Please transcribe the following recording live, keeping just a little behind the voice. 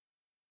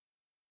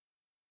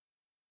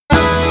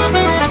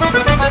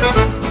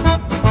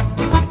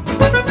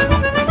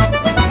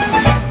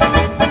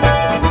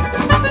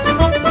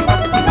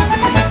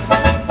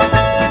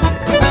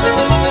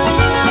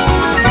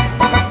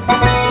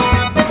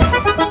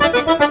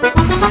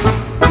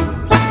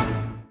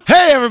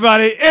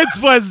everybody. It's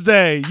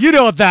Wednesday. You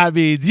know what that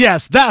means.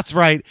 Yes, that's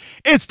right.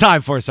 It's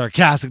time for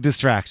Sarcastic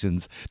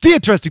Distractions, the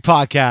interesting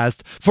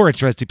podcast for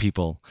interesting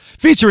people.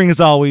 Featuring,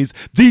 as always,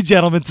 the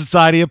Gentleman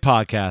Society of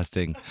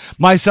Podcasting.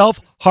 Myself,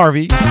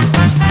 Harvey.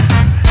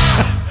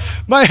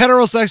 My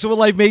heterosexual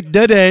life mate,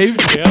 Dave.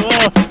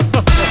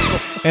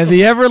 And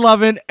the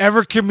ever-loving,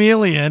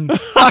 ever-chameleon,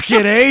 fucking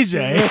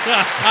AJ.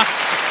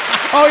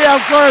 Oh, yeah,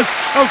 of course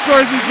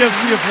he gets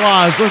the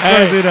applause. Of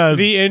course he does.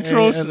 The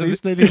intros. At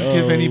least they didn't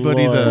give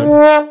anybody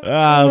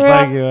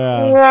thank you.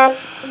 Yeah.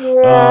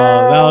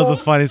 Oh, that was a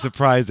funny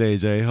surprise,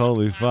 AJ.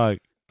 Holy fuck.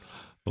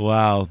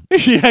 Wow.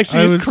 He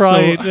actually was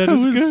crying. I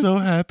was so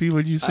happy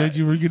when you said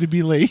you were going to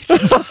be late.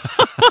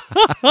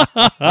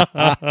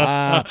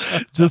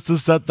 Just to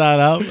set that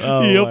up?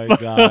 Oh, my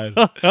God.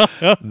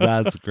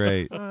 That's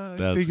great.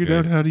 I figured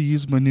out how to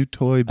use my new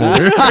toy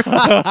better.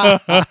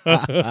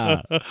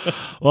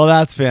 Well,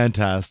 that's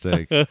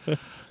fantastic.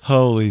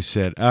 Holy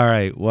shit. All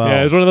right. Well, yeah,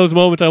 it was one of those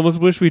moments I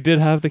almost wish we did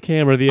have the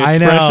camera. The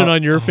expression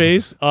on your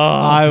face. Oh.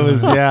 That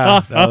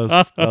was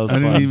I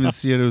didn't even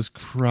see it. I was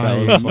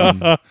crying. That was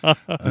fun. I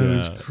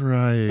was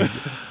crying.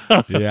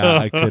 Yeah,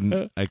 I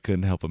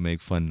couldn't help but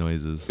make fun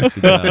noises.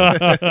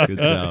 Good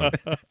job.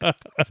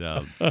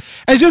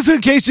 And just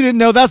in case you didn't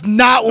know, that's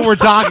not what we're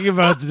talking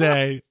about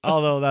today.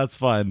 Although that's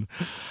fun.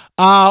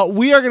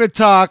 We are going to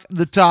talk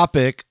the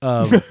topic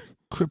of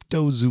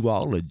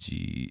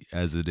cryptozoology,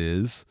 as it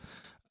is.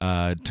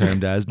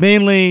 Termed as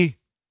mainly,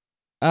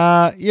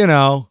 kind of,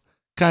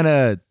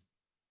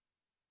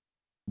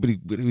 what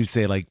do we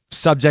say, like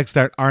subjects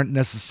that aren't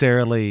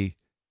necessarily,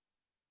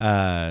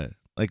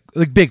 like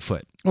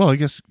Bigfoot. Well, I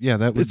guess, yeah,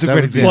 it's a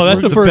great example. Well,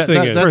 that's the first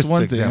thing. That's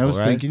one thing. Example, I was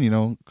right? thinking,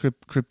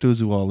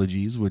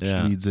 cryptozoologies, which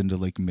leads into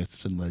like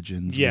myths and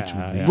legends, which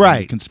would lead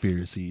right, to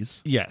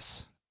conspiracies.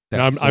 Yes.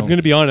 Now, I'm going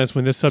to be honest.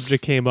 When this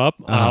subject came up,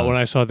 when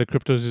I saw the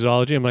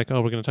cryptozoology, I'm like,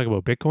 "Oh, we're going to talk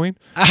about Bitcoin."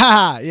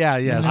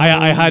 Yes.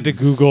 I had to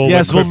Google.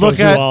 Yes, we'll look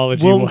at.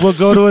 We'll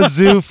go to a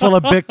zoo full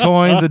of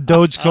Bitcoins and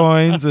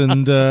Dogecoins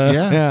and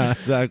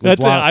exactly.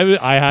 That's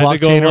it. I had to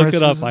go look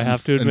it up. I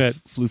have to admit.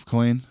 Floof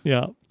coin.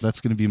 Yeah,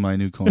 that's going to be my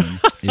new coin.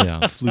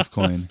 Floof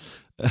coin.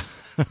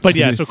 But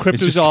yeah, so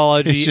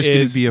cryptozoology it's just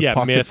is be a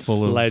pocket myths,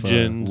 full of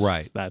legends,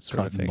 right, that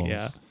sort of thing.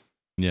 Balls.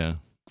 Yeah.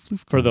 Floof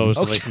for coin. those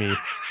like me.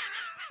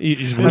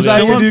 Is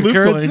that your new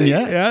currency?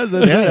 Yeah,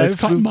 it's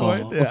cotton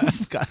coin. ball. Yeah,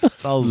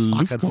 it's all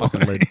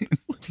fucking lid.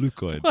 Floof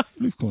coin.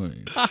 Floof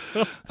coin.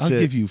 I'll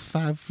give you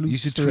 5 floofs. You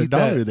should for tweet $1.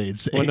 that. They'd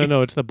say. Well,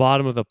 no, it's the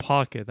bottom of the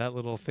pocket. That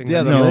little thing.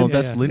 Yeah,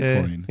 that's lint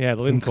coin. Yeah,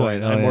 the lint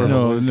coin.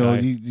 No.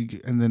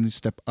 And then you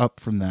step up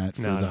from that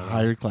for the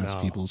higher class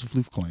people's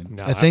floof coin.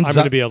 No, I think I'm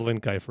going to be a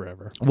lint guy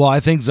forever. Well, I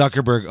think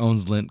Zuckerberg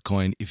owns lint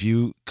coin. If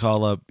you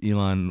call up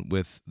Elon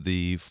with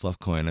the fluff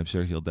coin, I'm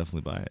sure he'll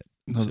definitely buy it.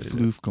 No, the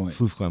floof coin.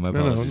 Floof coin, my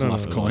apologies.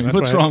 Fluff coin.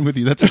 What's wrong with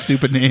you? That's a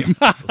stupid name.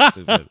 That's so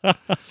stupid.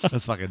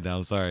 That's fucking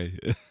dumb. Sorry.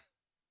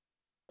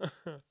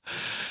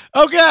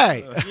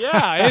 Okay. Yeah,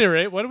 at any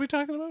rate, what are we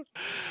talking about?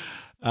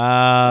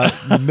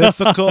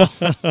 Mythical,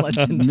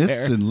 legendary.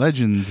 Myths and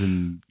legends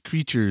and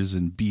creatures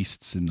and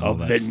beasts and all of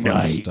that the fun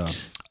night.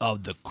 stuff.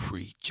 Of the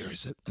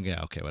creatures.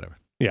 Yeah, okay, whatever.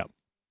 Yeah.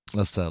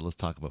 Let's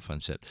talk about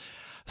fun shit.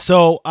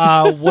 So,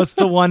 what's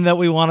the one that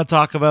we want to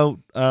talk about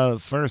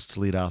first to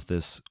lead off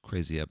this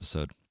crazy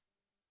episode?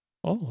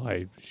 Oh,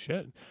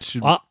 shit.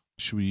 Should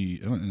we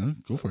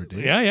go for it,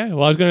 Dave? Yeah.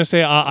 Well, I was going to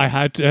say I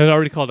had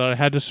already called out. I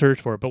had to search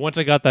for it, but once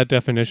I got that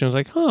definition, I was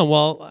like,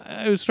 well,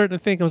 I was starting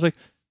to think. I was like,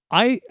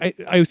 I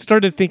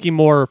started thinking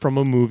more from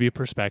a movie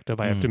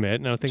perspective. I have to admit,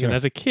 and I was thinking,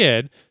 as a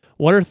kid,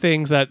 what are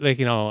things that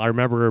I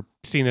remember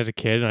seeing as a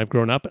kid, and I've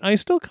grown up, and I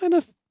still kind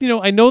of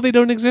I know they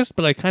don't exist,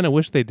 but I kind of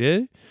wish they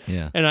did.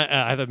 Yeah. And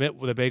I have to admit,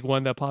 the big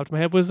one that popped in my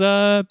head was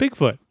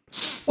Bigfoot.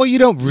 Well, you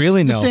don't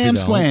really know. Sam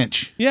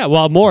Squanch. Yeah,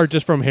 well, more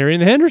just from Harry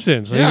and the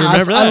Hendersons. Yeah,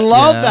 remember I that?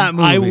 love that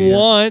movie. I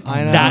want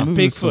that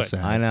Bigfoot.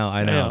 Bigfoot. I know.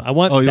 I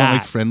want that. you want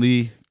like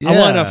friendly? Yeah. I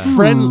want a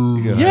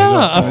friend.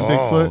 Yeah,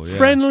 Bigfoot.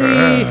 Friendly.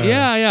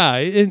 Yeah.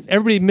 And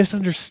everybody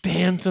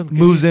misunderstands him.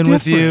 Moves in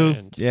with you.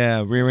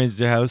 Yeah, rearranges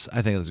your house.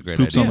 I think that's a great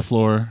Poops idea. on the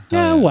floor.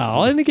 Yeah,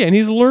 well, and again,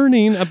 he's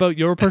learning about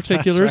your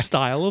particular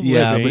style of living.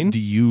 Yeah, but do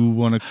you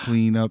want to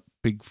clean up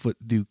Bigfoot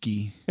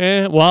Dookie?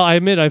 Well, I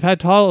admit I've had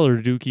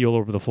taller Dookie all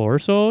over the floor,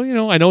 so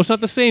I know it's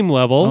not the same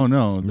level. Oh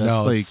no,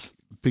 that's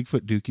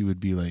Bigfoot Dookie would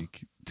be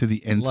like to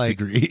the nth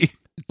degree.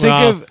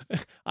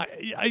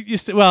 I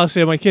used to,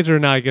 say my kids are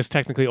now, I guess,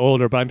 technically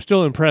older, but I'm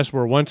still impressed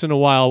where once in a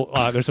while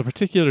there's a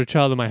particular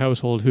child in my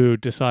household who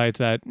decides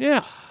that,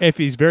 if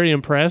he's very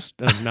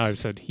impressed, and now I've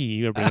said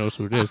he, everybody knows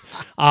who it is.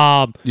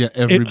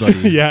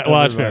 Everybody.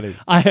 That's fair.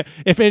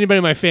 If anybody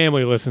in my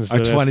family listens to our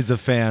this. 20s of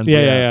fans.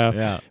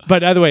 Yeah.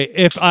 But either way,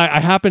 if I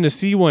happen to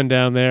see one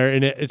down there,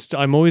 and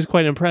I'm always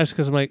quite impressed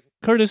because I'm like,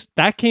 Curtis,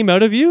 that came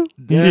out of you?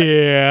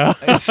 Yeah.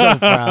 It's so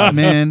proud.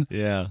 Man.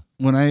 Yeah.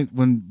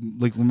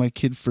 when my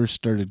kid first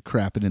started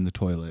crapping in the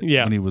toilet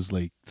when he was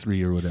like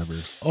 3 or whatever.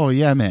 Oh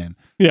yeah, man.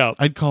 Yeah.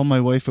 I'd call my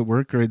wife at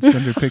work or I'd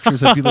send her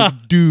pictures. I'd be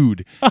like,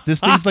 dude, this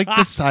thing's like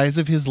the size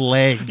of his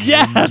leg.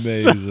 Yes.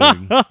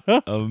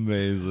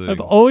 Amazing. I've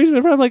always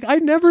remember. I'm like, I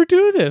never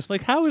do this.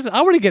 Like, how is?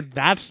 I want to get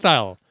that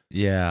style.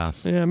 Yeah.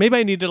 Yeah. Maybe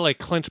I need to like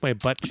clench my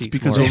butt cheeks. It's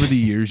because more. over the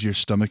years your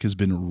stomach has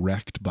been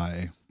wrecked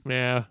by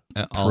all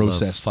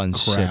processed the fun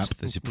crap shit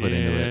that you put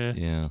into it.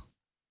 Yeah.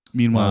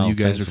 Meanwhile, Wow, you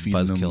guys thanks are for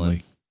feeding them buzzkilling.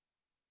 like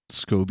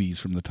scobies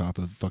from the top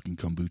of fucking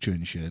kombucha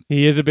and shit.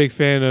 He is a big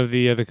fan of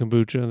the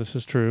kombucha. This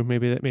is true.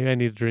 Maybe I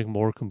need to drink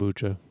more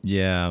kombucha.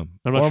 Yeah.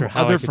 I'm not or sure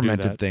how other I could do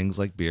fermented that. things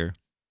like beer.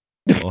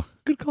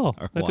 Good call.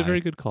 Or That's wine. a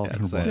very good call.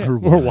 Yeah, Or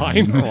Or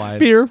wine. Or wine.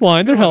 Beer,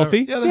 wine. They're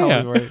healthy. Yeah, they're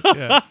healthy.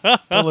 Right? Yeah.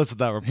 Don't listen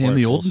to that report. Hey, in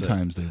the olden bullshit.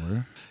 times they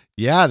were.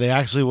 Yeah, they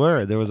actually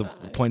were. There was a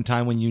point in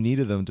time when you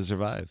needed them to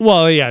survive.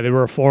 Well, yeah, they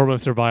were a form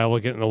of survival,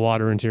 getting the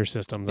water into your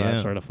system. That's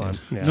Yeah. sort of fun.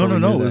 Yeah. No. we It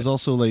knew was that.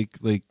 also like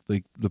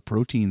the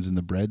proteins and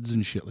the breads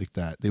and shit like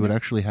that. They would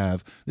actually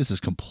have. This is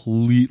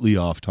completely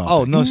off topic.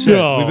 Oh, no shit.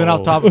 No. We've been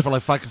off topic for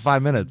like fucking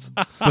 5 minutes.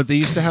 But they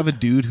used to have a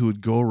dude who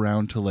would go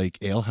around to like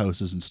ale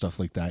houses and stuff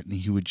like that, and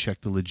he would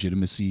check the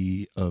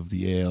legitimacy of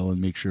the ale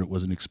and make sure it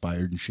wasn't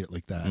expired and shit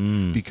like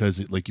that. Because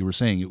it, like you were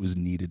saying, it was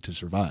needed to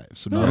survive.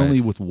 So not Right.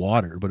 only with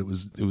water, but it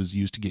was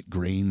used to get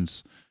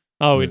grains.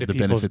 Into the people's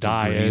benefits of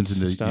diets grains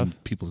and into stuff. in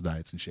people's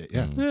diets and shit.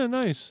 Yeah. Yeah,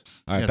 nice.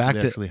 All right, Yeah, so back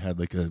they to actually had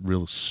like a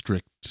real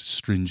strict,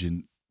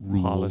 stringent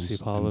rules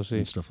Policy.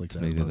 and stuff like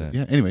that. They did about it. that.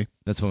 Yeah. Anyway,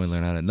 that's when we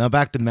learn how to. Now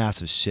back to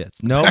massive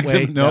shits. No, Back to-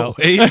 wait, no, no.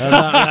 wait.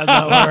 That's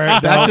not where we're-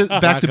 Back no, to-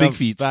 back to big up-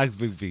 feats. Back to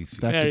big feats.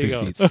 back There to you big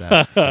go. feet.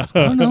 Sasquatch.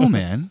 I don't know,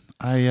 man.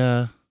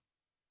 I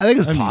think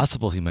it's I mean-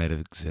 possible he might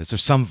have existed, or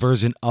some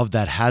version of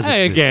that has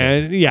Hey,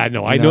 existed. again, yeah,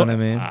 no, I You know know. what I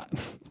mean?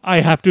 I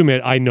have to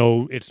admit, I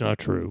know it's not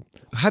true.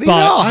 How do you But-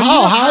 know?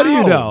 How do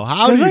you know?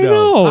 How do you Because I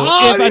know? know.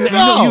 How If do I- you you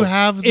know? You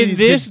have the, In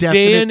this the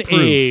day definite and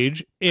proof.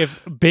 age,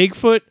 if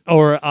Bigfoot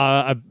or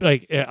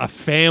a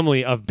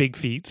family of big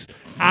feets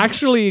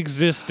actually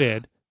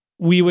existed,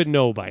 we would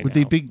know by Would now.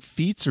 they big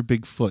feets or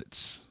big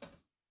foots?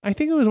 I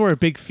think it was more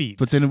big feet.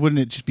 But then wouldn't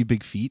it just be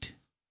big feet?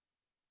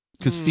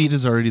 Because feet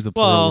is already the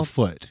plural Well, of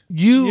foot.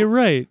 you're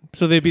right.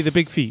 So they'd be the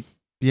big feet.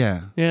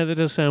 Yeah, Yeah, that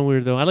does sound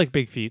weird though. I like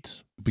big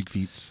feet. big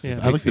feet. Yeah,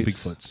 I like the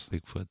feets. Bigfoots.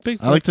 Bigfoot. Big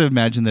I like to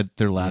imagine that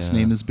their last Yeah.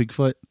 name is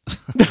Bigfoot.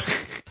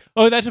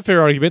 Oh, that's a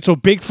fair argument. So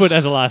Bigfoot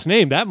as a last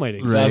name, that might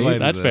exist. Right. Might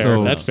That's exist. fair.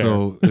 So, That's fair.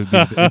 so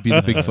it'd be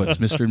the Bigfoots,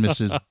 Mr. and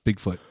Mrs.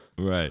 Bigfoot.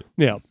 Right.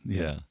 Yeah.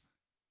 Yeah.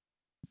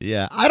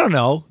 Yeah. I don't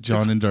know.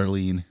 John and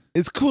Darlene.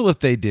 It's cool if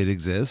they did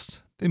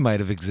exist. They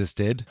might have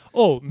existed.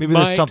 Oh, Maybe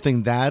there's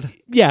something that.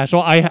 Yeah, so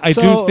I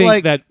So, do think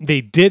like- that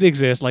they did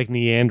exist like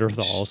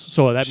Neanderthals.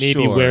 So that may be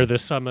Sure. where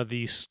some of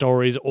these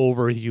stories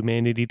over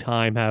humanity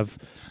time have,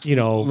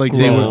 Like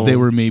grown. they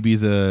were maybe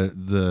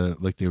the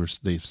like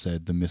they've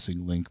said the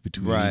missing link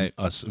between Right.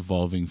 us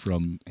evolving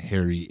from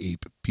hairy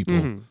ape people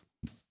Mhm.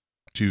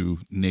 to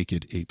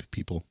naked ape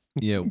people.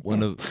 Yeah,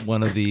 one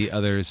of the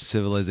other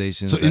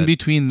civilizations. So in that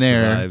between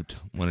there, survived,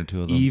 one or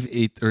two of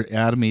them.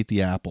 Adam ate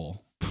the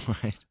apple,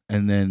 Right.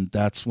 and then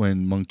that's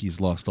when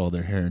monkeys lost all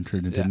their hair and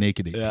turned into Yeah.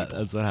 naked ape Yeah, people.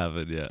 that's what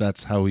happened. Yeah, So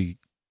that's how we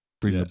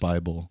bring Yeah. the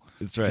Bible.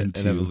 it's right. And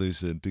into-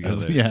 evolution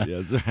together. yeah.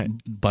 That's right.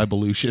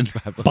 Bivolution.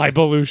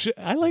 Bivolution.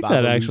 I like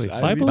that actually.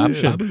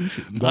 Bivolution.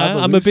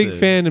 Bivolution. I'm a big Bivolution.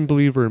 fan and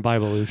believer in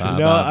Bivolution. Ba-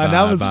 No, and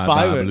I'm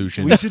inspired.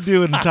 Bivolution. We should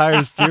do an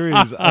entire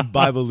series on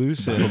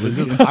Bivolution. It's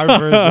just our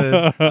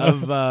version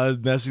of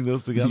meshing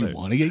those Do together. you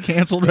want to get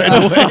canceled right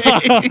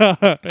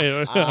away?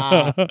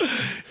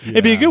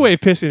 It'd be a good way of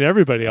pissing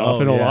everybody off,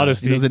 Oh, in all yeah.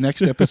 honesty. You know, the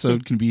next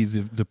episode can be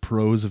the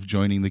pros of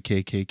joining the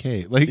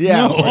KKK. Like,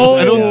 Yeah, no, of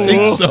course. I don't Yeah.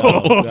 think so.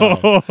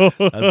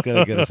 No, that's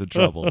gonna get us in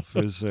trouble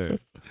for sure.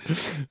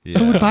 Yeah.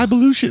 So would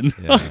Bivolution.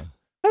 Yeah.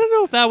 I don't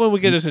know if that one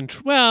would get us in.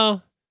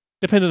 Well,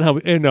 depends on how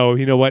we. No,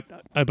 you know what?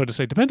 I'm about to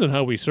say depends on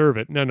how we serve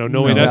it. No,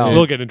 way. No.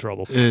 We'll get in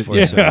trouble. For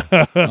yeah. sure.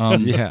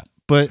 Yeah.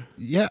 But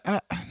yeah,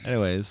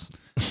 Anyways,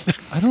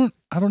 I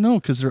don't know,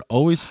 because they're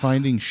always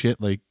finding shit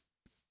like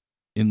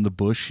in the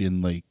bush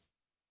in like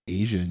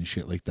Asia and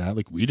shit like that.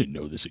 Like, we didn't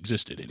know this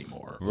existed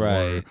anymore.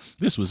 Right. Or,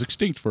 this was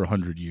extinct for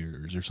 100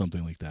 years or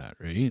something like that.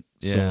 Right.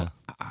 Yeah.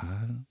 So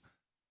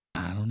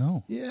I don't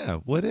know. yeah.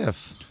 What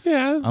if?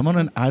 Yeah. I'm on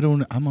an I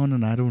don't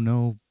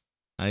know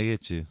I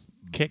get you.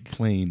 Kick.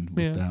 plane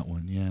with Yeah. that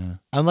one. Yeah.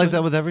 I'm like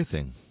that with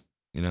everything.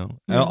 You know,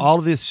 Yeah. all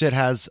of this shit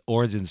has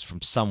origins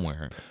from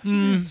somewhere.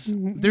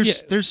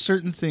 There's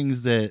certain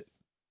things that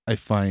I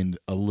find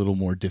a little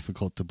more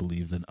difficult to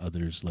believe than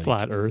others. Like,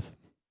 Flat Earth.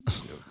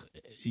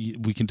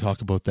 we can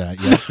talk about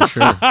that. Yeah, for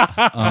sure.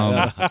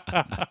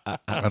 I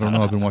don't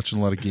know. I've been watching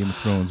a lot of Game of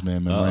Thrones,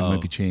 man. My mind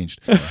might be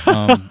changed.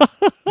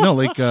 No,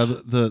 like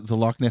the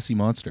Loch Nessie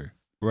monster.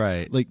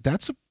 Right. Like,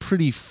 that's a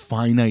pretty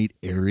finite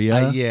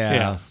area.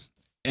 Yeah.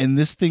 And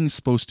this thing's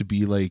supposed to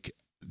be like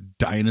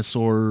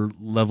dinosaur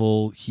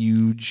level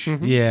huge. Mhm.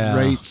 Yeah.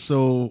 Right.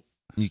 So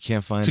You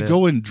can't find to it.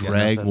 go and Yeah,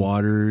 drag nothing.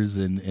 waters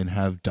and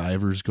have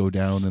divers go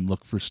down and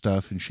look for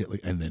stuff and shit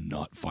like, and then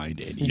not find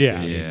anything.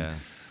 Yeah. Yeah.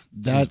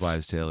 That's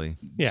wise, Taily.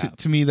 Yeah.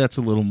 to me, that's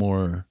a little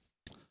more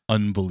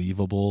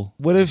unbelievable.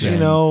 What if, than-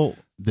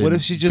 what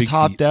if she just big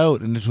hopped feats.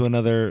 out into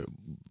another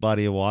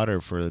body of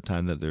water for the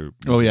time that they're...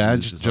 Oh yeah,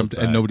 she's just jumped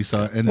hooked and back. nobody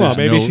saw it. And Well,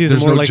 maybe she's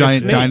there's more no like a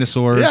giant snake.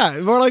 dinosaur.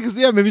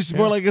 Yeah, maybe she's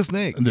more like a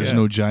snake. And there's Yeah.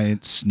 no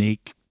giant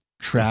snake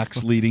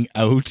tracks leading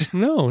out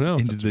No.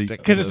 into the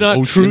Because it's not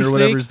ocean true or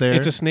whatever's snake. there.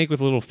 It's a snake with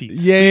little feet. So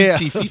you'd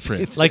see yeah. feet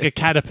prints. Like a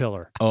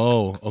caterpillar.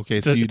 Oh, okay.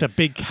 It's, So it's a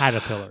big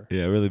caterpillar.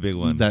 Yeah, really big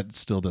one. that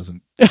still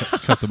doesn't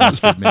cut the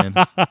mustard, man.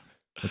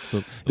 That's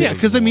still Yeah,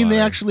 because I mean they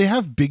water. actually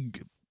have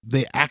big.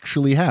 They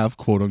actually have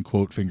quote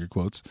unquote finger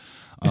quotes,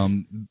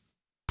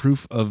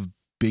 proof of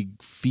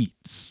big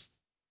feats,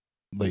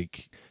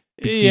 like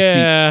big feats.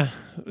 Yeah,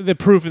 the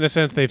proof in the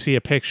sense they see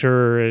a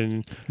picture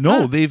and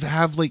No, they've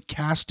have like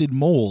casted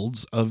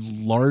molds of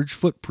large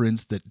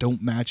footprints that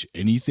don't match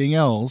anything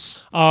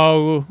else.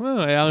 well,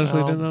 I honestly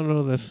Well, did not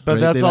know this. But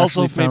Right, that's they've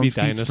also... actually found Maybe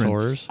feet prints.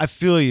 dinosaurs. I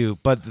feel you,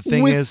 but the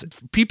thing With is...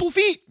 people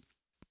feet,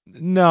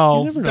 No.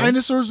 You never know.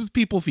 dinosaurs with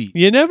people feet.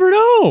 You never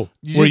know.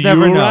 You Were just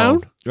never you know.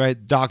 around? Right?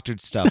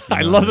 Doctored stuff. you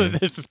I know love what I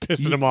that this is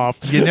pissing him off.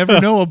 You never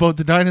know about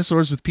the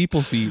dinosaurs with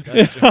people feet,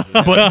 but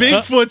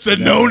Bigfoot's a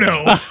no-no.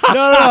 mean?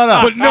 No.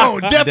 But no,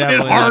 definite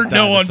Definitely hard not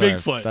no on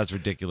dinosaur. Bigfoot. That's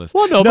ridiculous.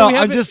 Well, no, no, but we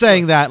I'm haven't- just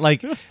saying that,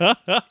 like,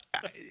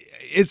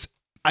 it's...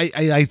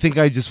 I think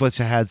I just wish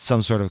I had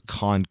some sort of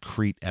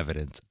concrete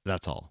evidence.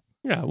 That's all.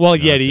 Yeah, well, No,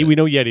 that's Yeti. it. We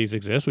know Yetis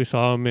exist. We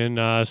saw them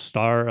in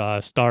Star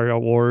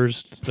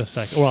Wars, the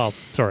second. Well,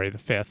 sorry, the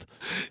fifth.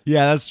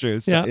 Yeah, that's true.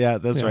 Yeah. Yeah,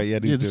 that's Yeah. right. Yeah,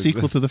 Yeah, the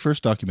sequel to the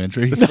first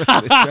documentary. Exactly. Well,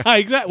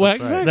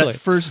 That's right. exactly. That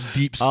first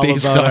deep all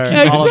space about our,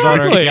 documentary all about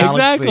our Exactly,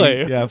 galaxy.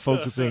 exactly. Yeah,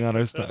 focusing on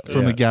our stuff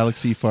from a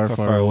galaxy far,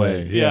 far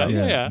away. Yeah.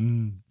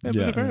 Mm, That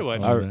was a very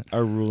one.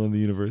 Our rule in the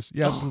universe.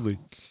 Yeah, absolutely.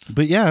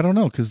 But yeah, I don't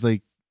know because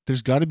like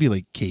there's got to be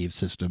like cave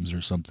systems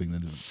or something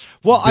that have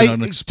Well, been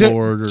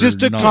unexplored or just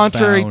to not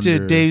contrary found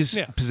to or- Dave's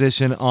Yeah.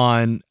 position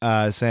on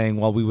saying,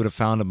 well, we would have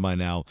found him by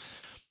now.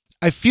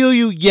 I feel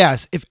you,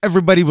 yes, if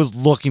everybody was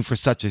looking for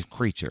such a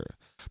creature.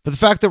 But the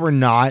fact that we're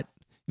not,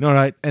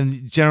 right?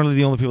 And generally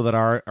the only people that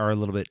are a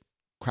little bit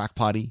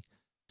crackpotty.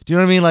 Do you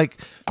know what I mean? Like,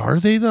 Are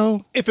they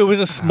though? If it was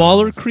a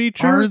smaller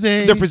creature, Are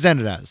they? they're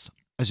presented as.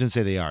 I shouldn't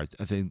say they are.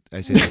 I think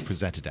I say they're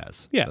presented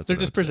as. yeah, That's they're what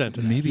just I'd say.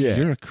 presented. Maybe Yeah.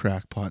 you're a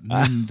crackpot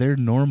and they're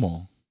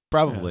normal.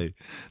 Probably.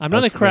 I'm not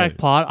a That's crack right.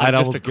 pot. I'm I'd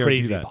just a almost guarantee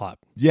crazy that. pot.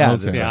 Yeah.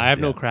 Okay. that's Yeah, right. I have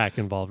Yeah. no crack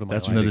involved in my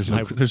That's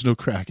life. There's no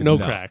crack. In No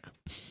that. crack.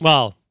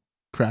 Well,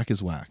 Crack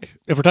is whack.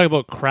 if we're talking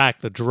about crack,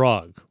 the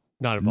drug,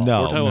 not involved.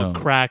 No, we're talking about no.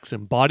 cracks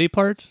and body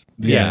parts.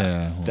 Yes,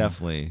 Yeah, well.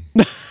 definitely.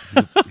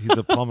 He's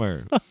a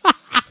plumber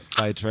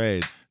by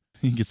trade.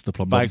 He gets the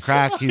plumb. By bubbles.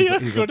 crack, he's I a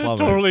was gonna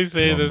plumber. totally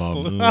say Plum this. bum.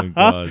 Oh my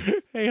god,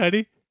 Hey,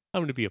 honey,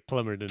 I'm gonna be a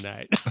plumber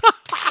tonight.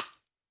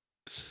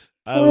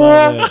 I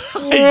love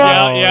it.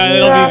 Yeah,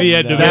 that'll be the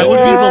end of That it. would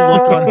be the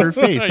look on her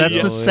face. That's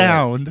Yeah. the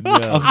sound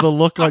Yeah. of the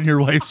look on your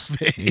wife's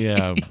face.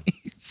 Yeah.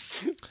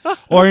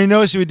 Or you know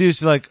what she would do?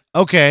 She's like,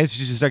 okay,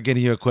 she should start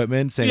getting you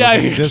equipment, saying, Yeah,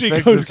 okay, this she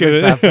fixed, goes this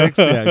fixed, that get it. fixed.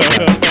 Yeah,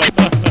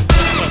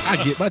 exactly.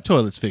 I get my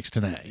toilets fixed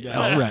tonight.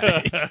 All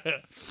right.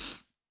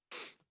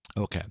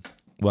 Okay.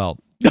 Well,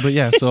 But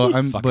yeah, so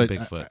I'm. Fucking but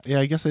Bigfoot. yeah,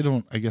 I guess I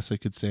don't. I guess I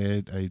could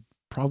say I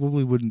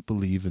probably wouldn't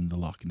believe in the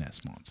Loch Ness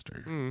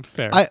monster.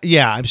 Fair.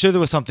 I'm sure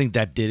there was something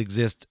that did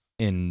exist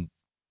in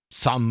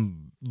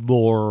some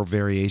lore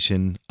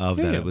variation of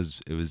Yeah, that. yeah.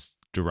 It was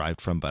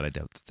derived from, but I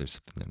doubt that there's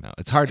something there now.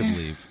 It's hard to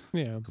believe.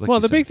 Yeah. Like Well,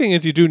 you the said. big thing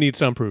is you do need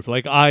some proof.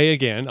 Like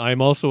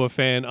I'm also a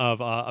fan of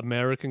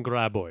American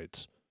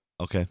Graboids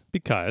Okay.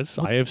 because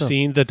What I have the-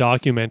 seen the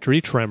documentary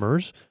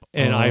Tremors,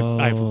 and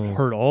I've Oh.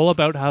 heard all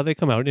about how they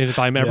come out. And if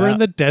I'm ever Yeah. in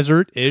the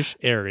desert-ish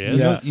areas,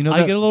 Yeah. You know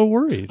I that, get a little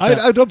worried.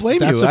 I don't blame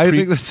that's you. a I pre-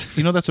 think that's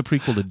you know that's a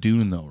prequel to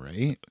Dune, though,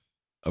 right?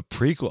 a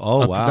prequel.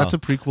 Oh, wow. That's a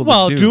prequel.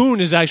 well, to Dune.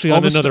 Dune is actually All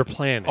on the another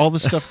planet. All the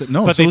stuff that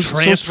no, but so they is- so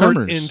is transferred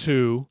Tremors.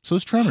 into.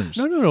 So's Tremors.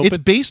 No, It's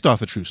but- based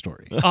off a true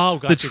story. Oh,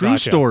 gotcha, The true gotcha.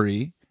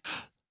 story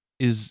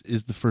is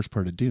the first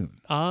part of Dune.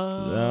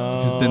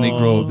 Because Then they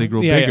grow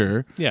Yeah,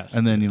 bigger, Yes.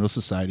 and then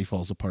society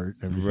falls apart.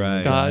 Everything Right.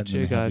 like that, and Gotcha, they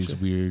have gotcha. These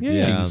weird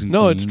Yeah. kings and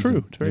No, it's queens, true.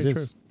 and It's very it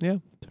true. is. Yeah.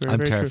 It's very, I'm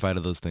very true. terrified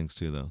of those things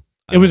too, though.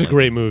 It was a I don't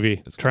great like movie.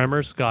 It's great.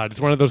 Tremors, God, it's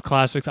one of those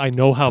classics. I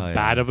know how Oh, yeah.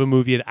 bad of a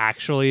movie it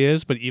actually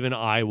is, but even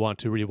I want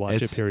to rewatch it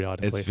It's-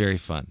 periodically. It's very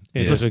fun.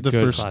 It Yeah. is a The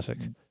good first- classic.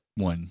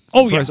 One.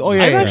 Oh First- yeah. oh,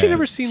 yeah, I've yeah, actually yeah.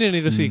 never seen any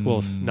of the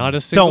sequels. Not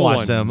a single Don't watch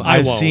one. them. I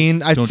I've won't. seen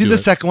Don't the do it.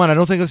 second one. I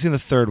don't think I've seen the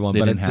third one, They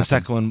but didn't the happen.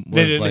 second one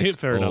They was didn't like, hit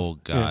fair enough. oh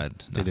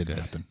god, They not didn't good.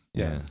 happen.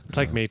 Yeah, It's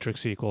like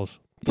Matrix sequels.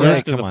 Yeah, First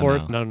and come the on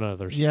fourth, now. none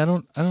others. Yeah, I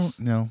don't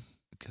know.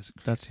 Because-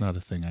 That's not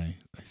a thing I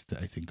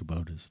think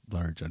about is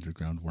large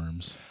underground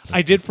worms.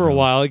 I did for a No.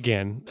 while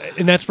again,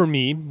 and that's for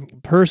me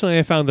personally.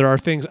 I found there are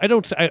things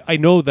I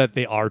know that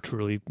they are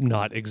truly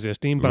not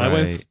existing, but I Right.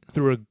 went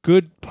through a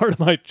good part of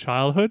my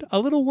childhood a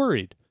little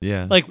worried,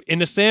 Yeah. like in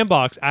the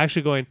sandbox,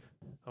 actually going,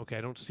 okay,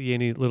 I don't see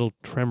any little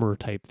tremor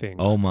type things.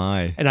 Oh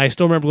my. And I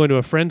still remember going to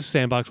a friend's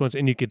sandbox once,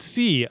 and you could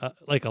see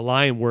like a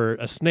line where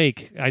a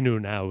snake. I knew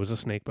now it was a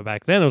snake, but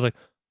back then I was like,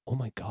 oh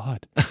my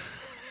god.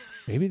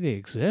 Maybe they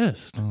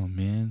exist. Oh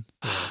man,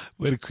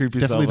 Way to creep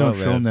definitely yourself don't out,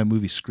 show them man. that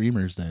movie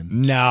Screamers then.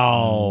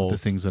 No. The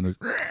things under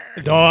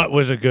That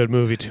was a good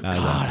movie too. That was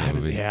God, actually a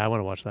movie. I want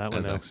to watch that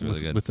one That's now. actually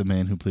really good. with the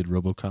man who played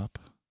RoboCop.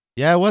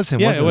 Yeah, it was him.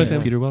 Yeah, wasn't it was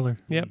him. Peter Weller.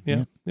 Yep, Yeah.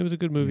 yeah. It was a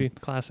good movie,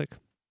 classic.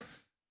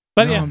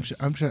 But No, yeah,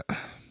 I'm sure.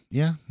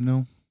 Yeah,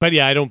 no. but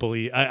yeah, I don't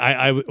believe.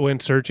 I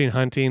went searching,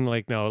 hunting,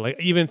 like no, like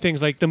even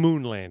things like the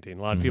moon landing.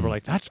 A lot of people are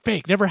like, "That's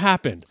fake, never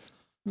happened."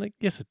 I'm like,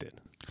 yes, it did.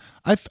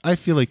 I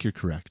feel like you're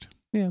correct.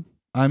 Yeah.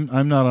 I'm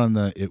not on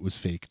the it was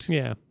faked.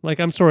 Yeah, like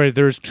I'm sorry,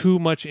 there's too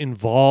much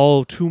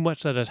involved, too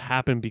much that has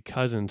happened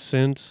because and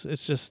since.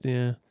 It's just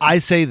I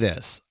say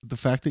this. The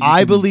fact that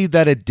I believe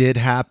that it did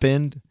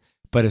happen,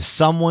 but if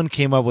someone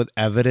came up with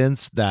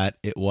evidence that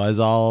it was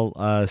all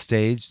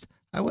staged,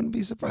 I wouldn't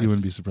be surprised. you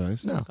wouldn't be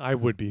surprised. No. I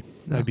would be.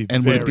 No. I'd be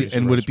And very would it be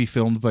and would it be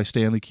filmed by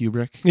Stanley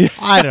Kubrick?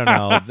 I don't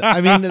know.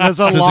 I mean, there's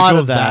a Does lot it go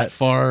of that.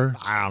 far?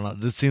 I don't know.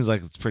 This seems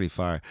like it's pretty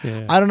far.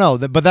 Yeah. I don't know.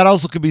 But that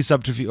also could be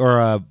subterfuge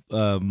or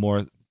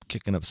more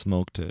kicking up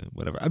smoke to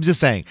whatever. I'm just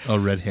saying. Oh,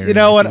 red hair. You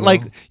know what?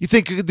 Like, you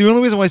think the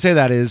only reason why I say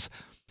that is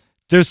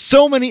there's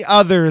so many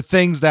other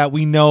things that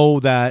we know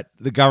that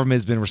the government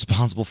has been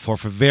responsible for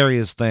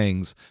various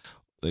things.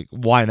 Like,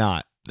 why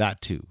not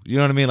that too? You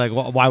know what I mean? Like,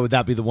 why would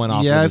that be the one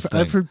off? Yeah, limits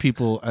I've thing? heard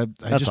people. I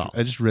That's all.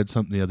 just read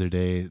something the other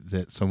day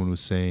that someone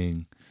was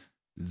saying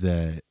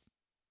that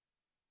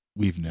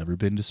we've never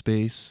been to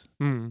space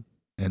Mm.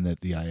 and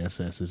that the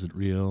ISS isn't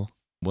real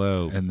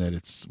Whoa. and that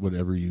it's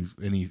whatever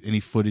any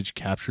footage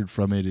captured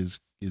from it is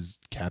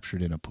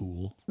captured in a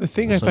pool. The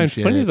thing or I some find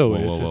shit. funny though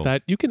Whoa, is, whoa, is whoa.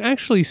 that you can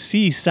actually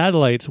see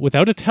satellites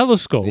without a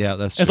telescope. Yeah,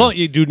 that's As true. long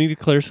you do need a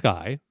clear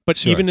sky, but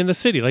Sure. even in the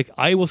city, like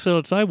I will sit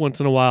outside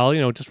once in a while,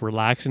 just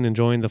relaxing,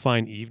 enjoying the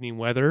fine evening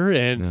weather,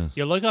 and Yeah.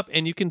 you look up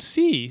and you can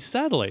see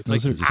satellites.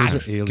 Those like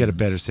are aliens. Get a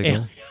better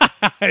signal.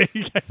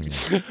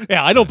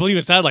 yeah, I don't believe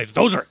in satellites.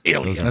 Those are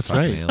aliens. Those are That's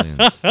fucking right.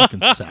 aliens.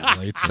 Fucking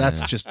satellites. That's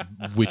Yeah. just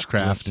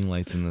witchcraft. Drifting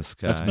lights in the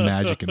sky. That's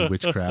magic and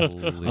witchcraft.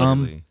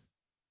 Literally.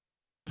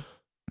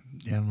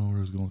 Yeah, I don't know where I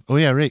was going. Oh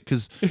yeah, right.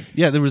 Because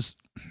it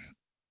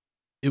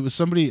was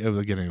somebody.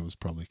 Again, it was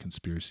probably a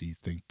conspiracy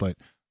thing, but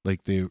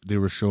like they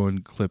were showing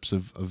clips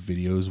of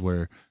videos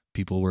where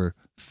people were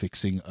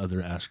fixing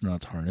other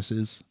astronauts'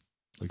 harnesses,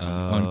 like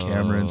on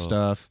camera and Oh.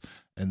 stuff,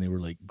 and they were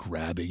like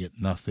grabbing at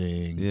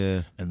nothing.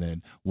 Yeah. And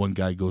then one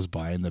guy goes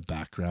by in the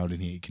background,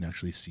 and he can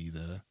actually see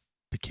the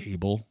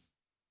cable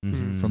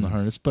Mhm. from the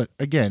harness. But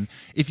again,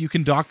 if you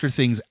can doctor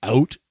things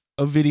out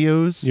of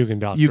videos, You can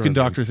doctor. you can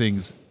them. doctor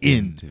things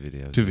in to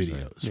videos. to that's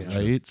videos, Yeah.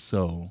 right?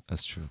 So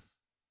That's true.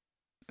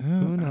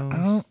 who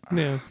knows?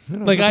 Yeah. Who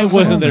knows? Like, That's I what I'm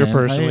wasn't saying. there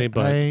personally,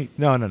 but-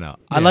 No.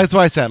 Yeah. That's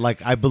why I said,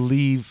 like, I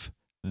believe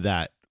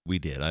that we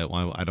did. I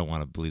don't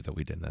want to believe that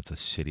we didn't. That's a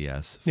shitty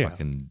ass Yeah.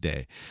 fucking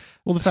day.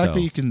 well, the fact So-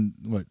 that you can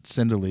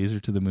send a laser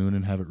to the moon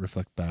and have it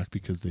reflect back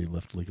because they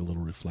left like a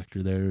little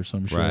reflector there or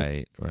some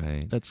shit.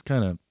 Right. That's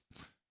kind of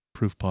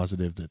proof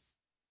positive that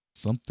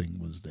something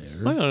was there.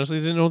 I honestly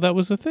didn't know that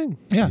was a thing.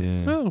 Yeah.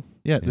 Oh,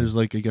 Yeah, there's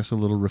like, I guess, a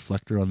little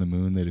reflector on the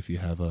moon that if you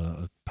have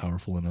a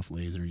powerful enough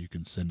laser, you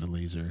can send a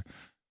laser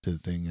to the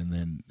thing, and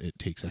then it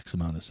takes X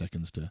amount of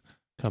seconds to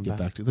come get back.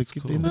 back to, like,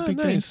 That's in the cool. Oh, Big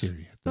Bang nice.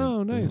 Theory.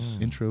 Oh, nice.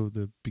 Intro,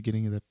 the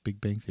beginning of that Big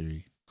Bang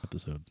Theory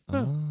episode.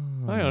 Oh.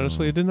 I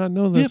honestly did not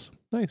know this.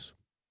 Nice.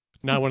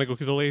 Now I want to go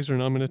get a laser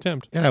and I'm going to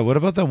attempt. Yeah, what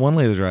about that one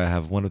laser I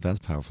have? Wonder if that's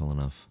powerful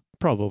enough.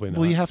 Probably not.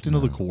 Well, you have to know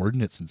the No.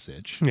 coordinates and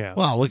such. Yeah.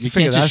 Well, we can You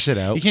figure can't that just- shit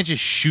out. You can't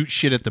just shoot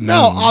shit at the moon.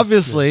 No,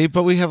 obviously,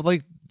 but we have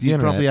like the You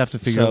internet. probably have to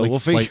figure so out like we'll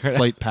figure it out.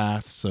 flight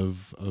paths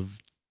of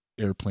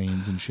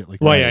airplanes and shit like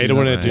Well, that. yeah, so you don't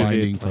you're want not to do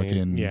blinding the plane.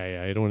 fucking.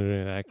 Yeah, you don't want to do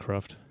any of that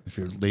cruft. If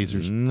your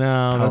laser's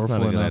No, that's powerful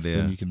not a good enough, idea.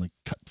 then you can like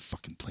cut the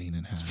fucking plane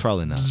in half. It's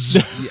probably not.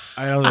 Yeah,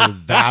 I don't think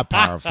it's that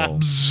powerful.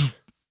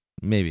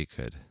 Maybe it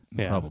could.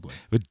 Yeah. Probably.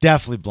 But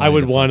definitely blind. I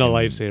would the want a fucking-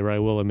 lightsaber. I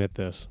will admit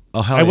this.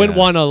 Oh, hell I wouldn't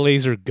yeah. want a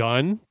laser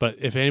gun, but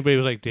if anybody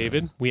was like,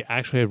 David, we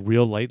actually have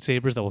real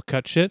lightsabers that will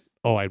cut shit.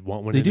 Oh, I'd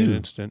want one They in an do.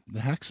 instant.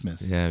 The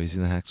Hacksmith. Yeah, have you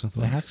seen the Hacksmith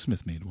The ones?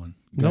 Hacksmith made one.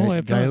 No, Guy, I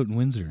have guy not. out in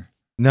Windsor.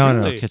 No,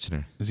 Really? Is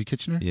Kitchener. he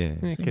Kitchener? Yeah.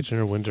 Yeah, Same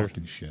Kitchener, Windsor.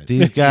 Fucking shit.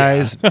 These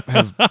guys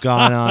have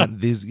gone on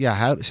these. Yeah,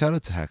 shout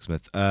out to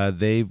Hacksmith.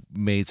 They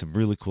made some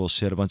really cool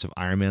shit, a bunch of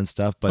Iron Man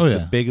stuff. But Oh, the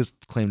yeah. biggest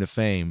claim to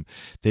fame,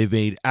 they've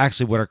made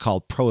actually what are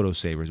called proto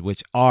sabers,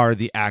 which are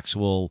the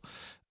actual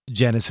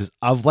genesis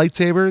of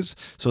lightsabers.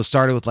 So it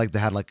started with like they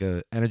had like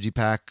a energy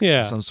pack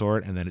Yeah. of some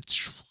sort, and then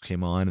it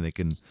came on, and they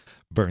can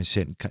burn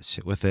shit and cut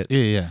shit with it.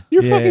 Yeah.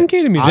 You're Yeah. fucking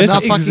kidding me. I'm This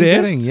not fucking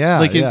exists? kidding. Yeah,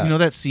 Like yeah. you know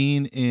that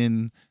scene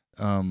in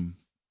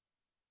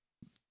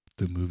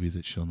the movie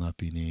that shall not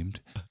be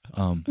named.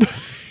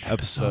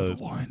 Episode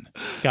 1.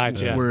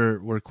 Gotcha.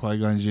 Where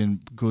Qui-Gon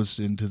Jinn goes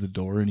into the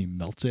door and he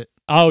melts it.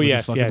 Oh, with his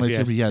yes, fucking yes, yes.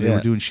 lightsaber. Yeah, they Yeah.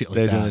 were doing shit like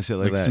They're that. doing shit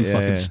like that. through Yeah,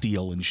 fucking yeah.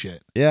 steel and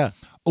shit. Yeah.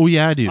 Oh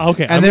yeah, dude.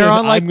 Okay, And they're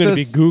on, like, I'm going to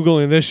the be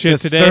Googling this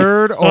shit the today.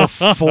 third or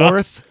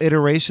fourth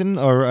iteration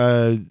or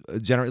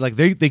like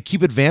they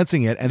keep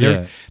advancing it, and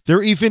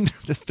they're even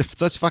they're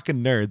such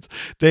fucking nerds.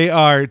 They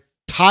are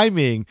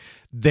timing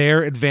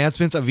their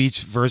advancements of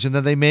each version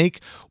that they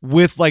make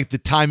with like the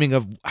timing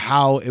of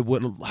how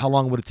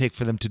long would it take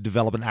for them to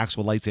develop an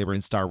actual lightsaber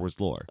in Star Wars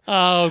lore.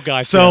 Oh,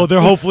 gotcha. So they're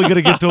hopefully going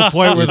to get to a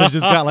point where they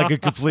just got like a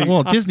complete.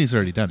 Well, Disney's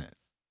already done it.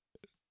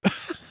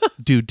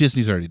 Dude,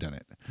 Disney's already done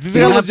it.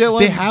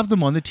 They have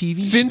them on the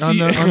TV Since on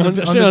you- the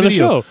the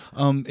video. show.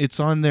 It's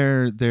on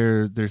their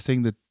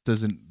thing that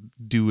doesn't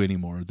do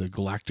anymore. The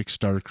Galactic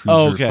Star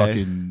Cruiser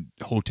fucking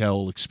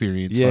hotel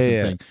experience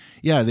thing.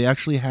 Yeah, they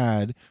actually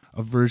had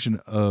a version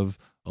of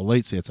a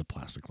lightsaber. It's a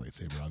plastic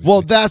lightsaber, obviously.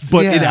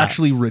 Well, it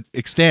actually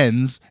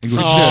extends and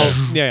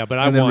goes. But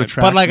I and then want.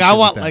 retracts But like and I shit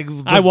want that. like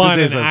I want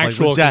this an is, like,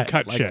 actual legit,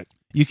 cut like, shit.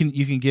 You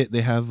can get.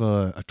 They have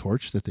a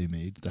torch that they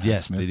made. The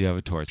Yes, Hacksmith. they do have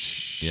a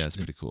torch. Yeah, it's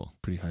pretty cool.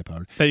 Pretty high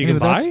powered. That you can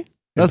buy?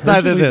 That's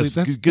neither this.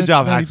 That's Good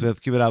job, not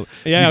Hacksmith. Keep it up.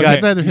 Yeah, you okay.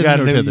 got, neither you, hither got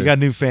nor new, thither. you got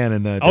a new fan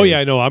in Oh, Dave, yeah,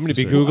 I know. I'm going to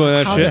be for sure. Googling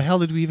that How shit. the hell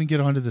did we even get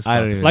onto this? I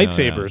don't topic?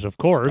 even know, Lightsabers, of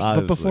course.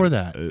 Honestly. But before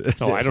that,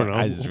 I don't know.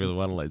 I just really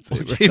want a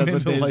lightsaber. Came That's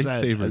what into Dave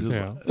said.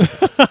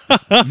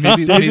 lightsabers. I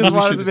maybe Dave just we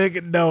wanted to should- make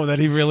it known that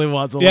he really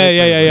wants a Yeah,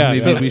 lightsaber. yeah. Maybe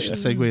So- we should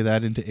segue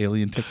that into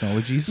alien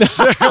technologies.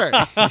 Sure.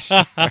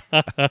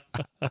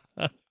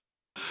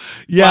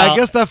 Yeah, Well- I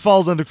guess that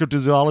falls under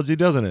cryptozoology,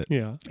 doesn't it?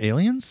 Yeah.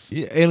 Aliens?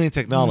 Yeah, alien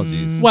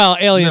technologies. Well,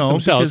 aliens No,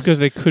 themselves, because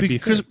they could be.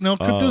 because fake. no,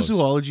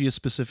 cryptozoology is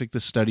specific the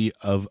study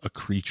of a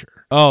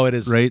creature, Oh, it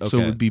is. right? So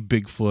it okay. would be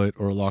Bigfoot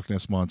or a Loch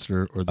Ness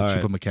monster or the All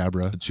right.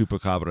 chupacabra,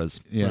 chupacabras.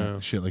 yeah, Yeah.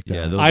 shit like that.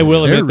 Yeah, those I are-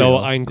 will they're admit, though,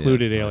 real. I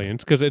included Yeah.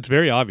 aliens because it's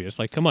very obvious.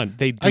 Like, come on,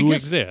 they I do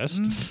guess-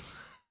 exist.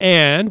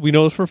 And we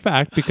know this for a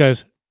fact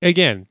because,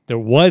 again, there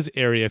was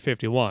Area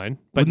 51,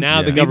 but now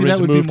yeah. the Maybe government's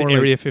that would be moved to more like-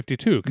 Area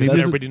 52 because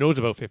maybe everybody knows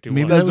about 51.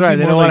 maybe That's that would right. be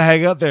They more don't want to like-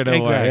 hang out there no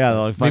more. Exactly. Yeah, they're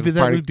like Maybe fucking that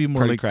party- would be more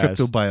party like crash.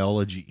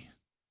 cryptobiology,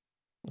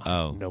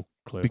 Oh. No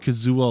clue. because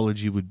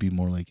zoology would be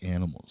more like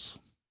animals.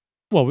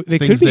 Well, they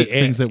things could be that-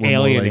 things that were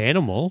more alien like-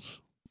 animals.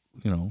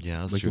 You know,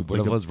 Yeah, that's like true. a- What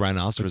like if a- it was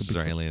rhinoceroses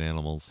like a are alien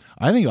animals?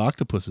 I think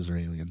octopuses are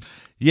aliens.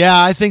 Yeah,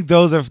 I think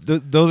those are They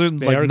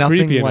like are nothing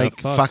creepy enough, like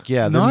fuck. fuck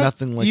yeah, they're Not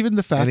nothing like even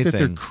the fact that they're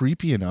anything.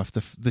 creepy enough,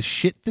 the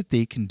shit that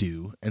they can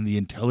do and the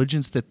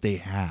intelligence that they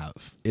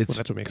have, It's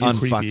that's what makes it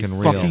creepy.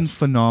 unfucking real. fucking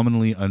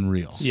phenomenally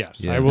unreal.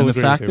 Yes, Yeah. I will And the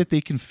agree fact with that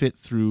they can fit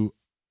through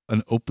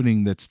an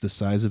opening that's the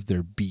size of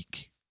their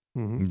beak,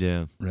 you. Mhm.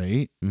 Yeah.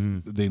 right?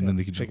 Mhm. Then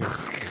they can They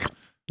just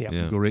Yeah.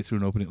 Yeah. go right through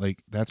an opening. Like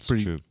that's It's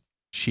pretty true.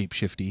 shape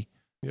shifty.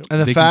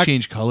 And the They fact can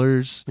change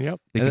colors. Yep.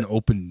 They And can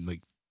open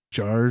like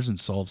jars and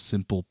solve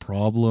simple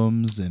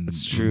problems. And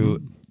it's true.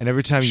 And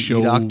every time you Show-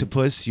 eat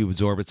octopus, you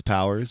absorb its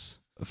powers.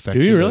 affect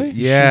Do you your- really?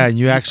 Yeah, and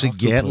you actually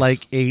get octopus.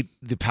 like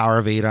the power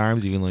of 8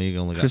 arms, even though you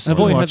only got Chris I've has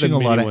four been only had watching the a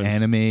lot of mini ones.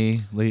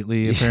 anime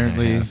lately,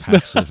 apparently. Yeah,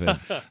 actually,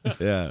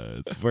 yeah,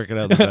 it's working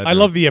out. In the I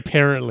love the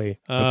apparently.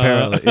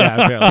 apparently. Yeah,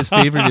 apparently. His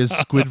favorite is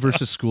Squid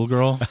versus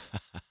Schoolgirl.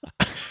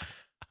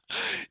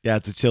 Yeah,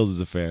 it's a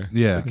children's affair.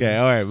 Yeah. Okay,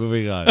 all right,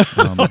 moving on.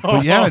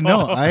 But yeah,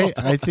 no,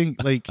 I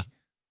think like,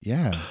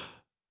 yeah,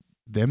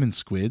 them and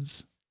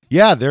squids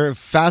Yeah, they're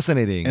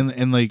fascinating.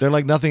 and like they're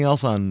like nothing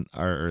else on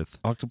our Earth.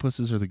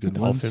 octopuses are the good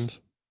ones Dolphins.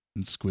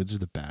 and squids are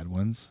the bad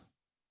ones.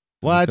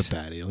 What? Like the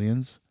bad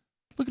aliens.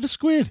 Look at a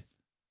squid.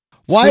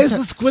 Why Squids is ha-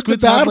 the squid the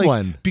squids have, bad like-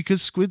 one?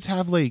 Because squids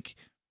have like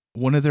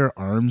one of their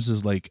arms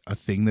is like a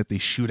thing that they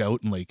shoot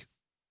out and like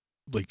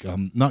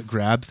not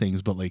grab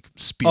things but like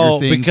spear Oh,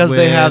 things because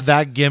they with. have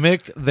that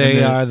gimmick, they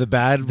they're- are the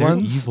bad They're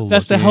ones. evil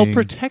That's to help looking.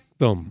 protect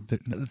them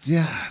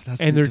Yeah, that's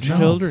and the their deal.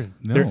 children.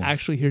 No. They're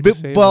actually here to But,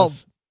 save well,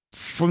 us.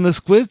 from the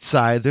squid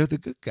side, they're the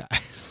good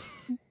guys.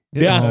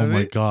 You Yeah. know what Oh I my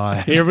mean?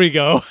 god. Here we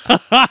go.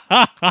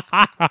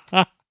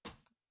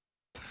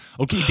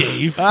 Okay,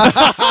 Dave.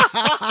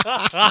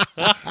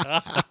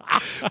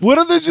 What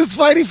are they just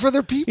fighting for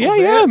their people?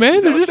 Yeah,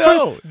 man. They're They just don't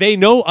trying, know. they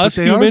know us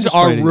they are humans just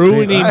are fighting.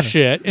 ruining They-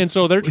 shit, and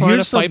so they're trying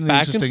Here's to fight something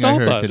back and interesting I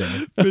stop heard us.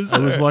 today. For I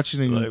was sure.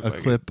 watching Like, a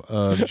fucking- clip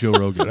of Joe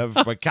Rogan.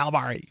 Whatever, but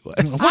calamari.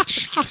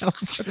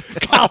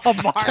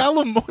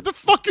 Calamari. What the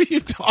fuck are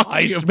you talking I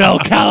about? smell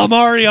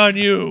calamari on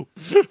you.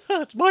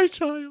 That's my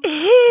child. All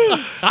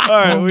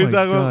right, Oh we my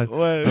talking God. about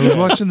what? I was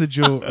watching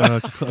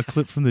the a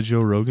clip from the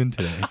Joe Rogan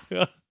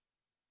today,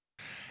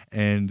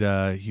 and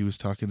he was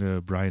talking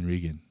to Brian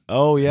Regan,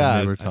 Oh yeah,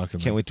 And they were I talking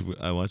can't about wait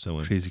to. I watched that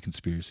one. crazy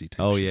conspiracy type.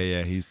 Oh shit.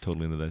 yeah, he's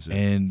totally into that shit.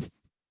 And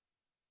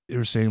they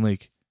were saying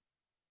like,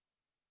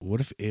 what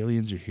if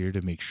aliens are here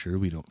to make sure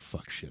we don't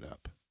fuck shit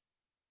up?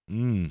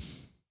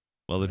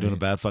 Well, they're doing a Right.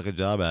 bad fucking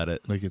job at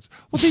it. Like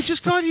they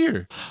just got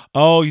here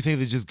Oh, you think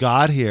they just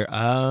got here?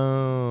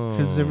 Oh,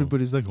 because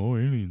everybody's like, oh,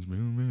 aliens,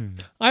 man.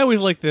 I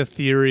always like the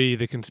theory,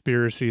 the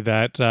conspiracy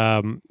that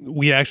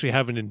we actually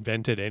haven't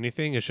invented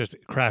anything. It's just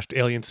crashed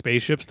alien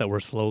spaceships that we're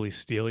slowly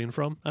stealing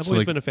from. I've So, always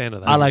like- been a fan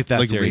of that. I like that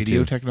Like theory radio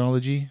too.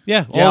 technology.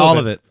 yeah, Yeah, all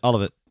of it. All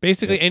of it.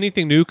 Basically,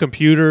 anything new,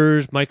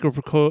 computers,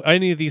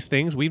 any of these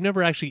things, we've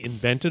never actually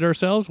invented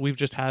ourselves. We've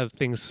just had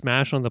things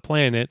smash on the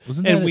planet.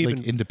 Wasn't and that we've like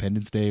been-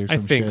 Independence Day or I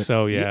something? think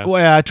so, yeah.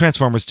 Well, yeah,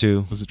 Transformers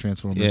too. Was it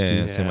Transformers?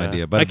 Yeah, too? same Yeah.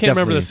 idea. But I can't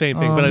remember the definitely same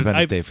thing, but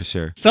Independence I, Day for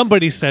sure.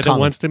 somebody said it Comic.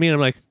 once to me, and I'm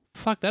like,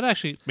 fuck, that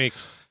actually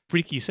makes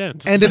freaky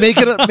sense. And to make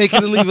it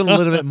even a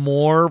little bit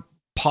more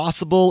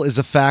possible is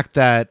the fact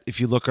that if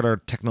you look at our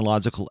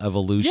technological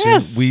evolution,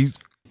 Yes.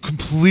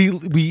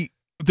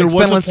 There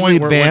was a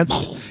point where it went,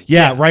 advanced.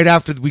 Yeah, right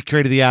after we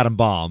created the atom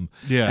bomb.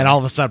 Yeah. And all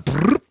of a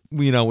sudden,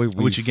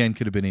 which again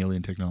could have been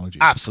alien technology.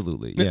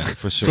 Absolutely. Yeah,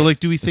 for sure. So, like,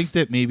 do we think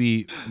that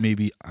maybe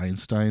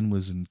Einstein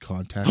was in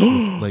contact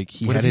with, like,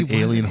 he What had if an he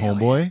was alien an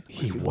homeboy?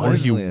 He Or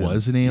he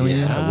was an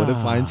alien? Yeah. What if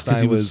Because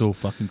Einstein he was so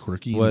fucking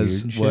quirky and weird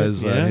and shit?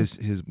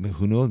 his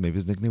who knows? Maybe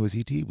his nickname was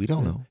E.T. We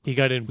don't know. He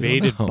got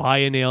invaded know. by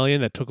an alien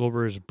that took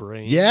over his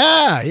brain.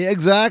 Yeah,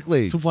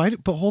 exactly. So why?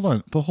 But hold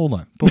on.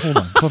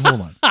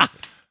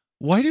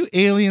 Why do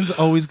aliens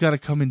always got to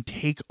come and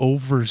take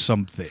over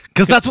something?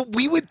 Because that's what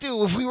we would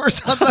do if we were on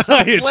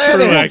the It's planet.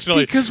 true,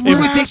 actually. Because We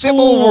we're would take them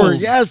over.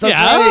 assholes. Yes, that's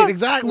Yeah. right.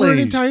 Exactly. We're an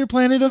entire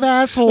planet of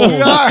assholes.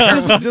 We are.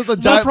 Just a We're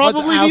giant bunch probably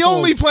of the assholes.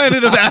 only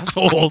planet of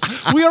assholes.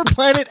 We are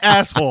planet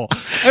asshole.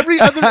 Every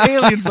other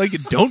alien's like,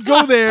 don't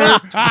go there.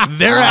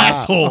 They're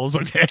assholes,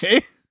 okay?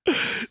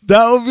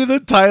 That would be the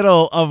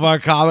title of our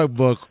comic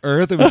book.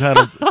 Earth would be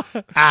titled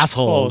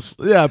Assholes.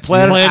 Yeah,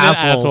 Planet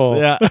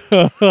Assholes.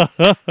 Asshole.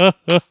 Yeah.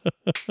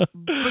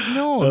 But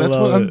no, I that's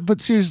love what. it.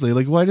 But seriously,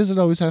 like, why does it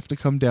always have to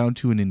come down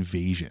to an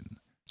invasion?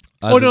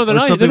 Oh no, they're Or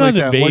not. something They're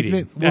not like that. Why invading.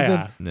 didn't- well,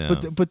 yeah,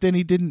 No. But then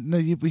he didn't. No,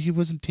 he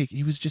wasn't taking.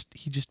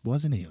 He just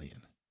was an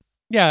alien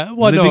yeah.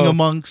 Well, living no,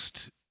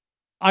 amongst,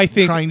 I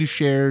think. trying to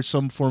share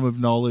some form of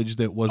knowledge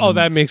that wasn't. Oh,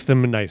 that makes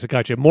them nice. I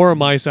gotcha. More on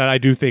my side, I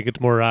do think it's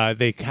more.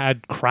 They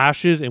had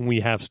crashes, and we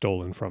have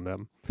stolen from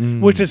them,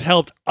 which has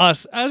helped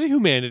us as a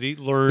humanity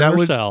learn That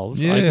would- ourselves.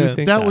 I yeah, do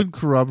think that would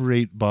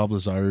corroborate Bob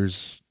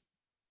Lazar's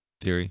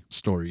theory.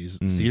 stories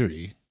Mm.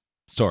 theory.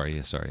 Story.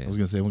 Yeah, sorry. I was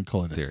gonna say I wouldn't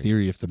call it a Theory.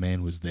 theory if the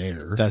man was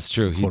there. That's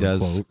true. He Quote,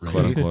 does, unquote,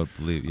 quote right? unquote,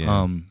 believe.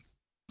 Yeah.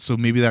 So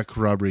maybe that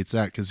corroborates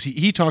that because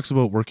he talks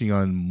about working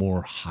on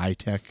more high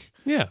tech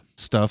Yeah.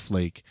 stuff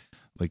like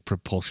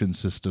propulsion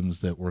systems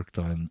that worked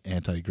on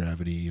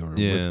anti-gravity or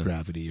Yeah. with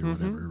gravity or Mhm.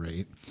 whatever,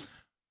 right?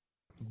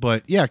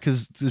 But yeah,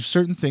 because there's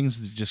certain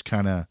things that just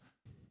kind of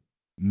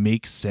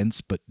make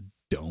sense but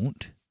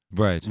don't,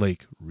 Right.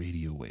 like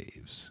radio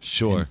waves,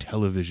 Sure. and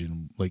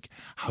television. Like,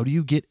 how do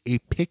you get a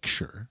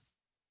picture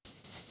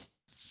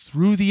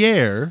through the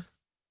air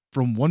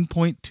from one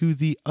point to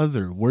the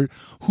other?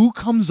 Who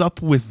comes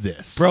up with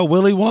this, Bro,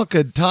 Willy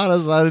Wonka taught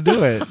us how to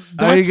do it.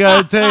 All you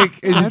gotta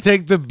take is you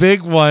take the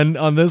big one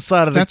on this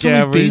side of the That's only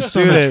camera and based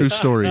on shoot a true it.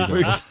 story.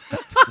 Though.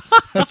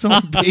 That's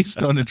only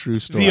based on a true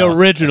story. The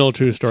original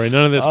true story.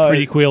 None of this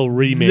prequel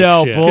remake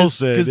No shit.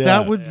 bullshit. Because yeah.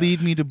 that would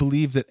lead me to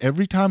believe that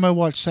every time I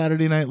watch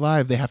Saturday Night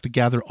Live, they have to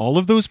gather all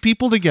of those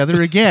people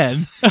together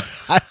again.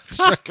 I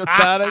shook it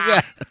down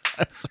again.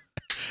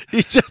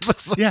 You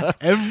just Yeah,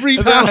 every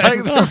And they're time.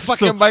 like, they're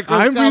fucking I'm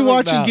microscopic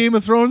rewatching now. Game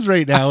of Thrones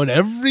right now, and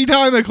every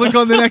time I click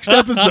on the next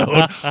episode,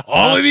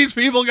 all of these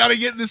people got to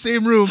get in the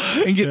same room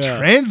and get Yeah,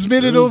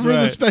 transmitted that's over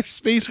the right.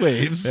 space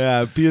waves.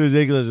 Yeah, Peter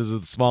Dinklage is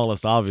the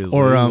smallest, obviously.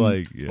 Or He's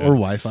like, yeah. or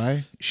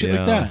Wi-Fi, shit Yeah,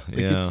 like that. Like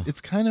yeah.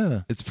 it's kind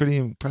of It's pretty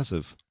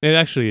impressive. It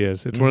actually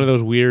is. It's one of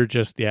those weird,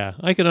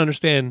 I can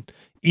understand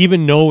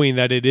even knowing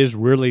that it is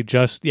really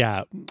just,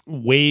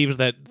 waves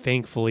that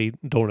thankfully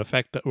don't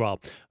affect, well,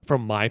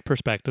 from my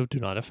perspective, do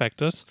not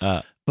affect us.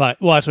 But, that's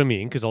what I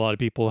mean, because a lot of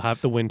people have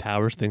the wind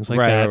towers, things like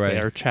Right, that. right. They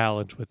are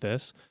challenged with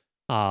this.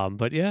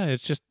 But yeah,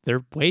 it's just,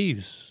 they're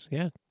waves.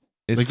 Yeah.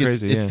 It's like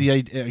crazy. It's the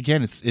idea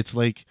again. It's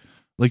like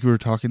we were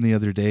talking the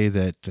other day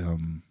that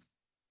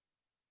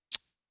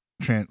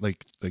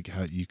like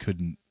how you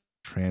couldn't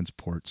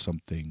transport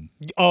something.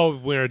 Oh,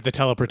 where the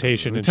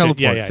teleportation and teleport.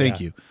 shit. Yeah,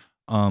 Thank you.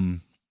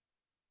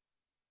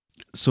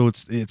 So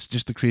it's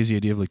just the crazy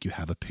idea of like you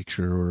have a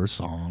picture or a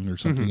song or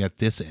something at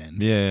this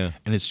end, yeah.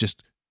 and it's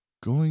just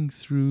going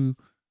through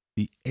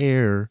the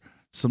air.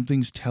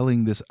 Something's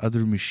telling this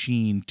other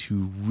machine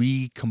to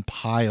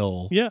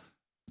recompile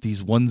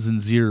these ones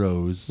and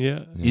zeros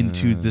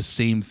into the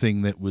same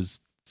thing that was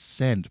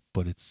sent,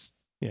 but it's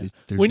there's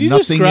when you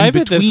nothing describe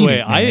in it this between way,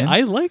 man.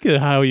 I like it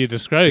how you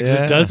describe it because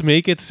Yeah. it does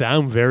make it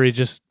sound very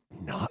just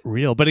not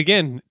real. But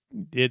again,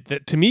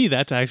 to me,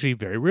 that's actually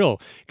very real.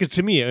 Because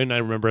to me, and I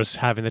remember us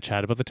having the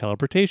chat about the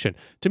teleportation,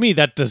 to me,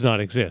 that does not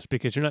exist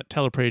because you're not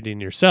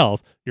teleporting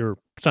yourself. You're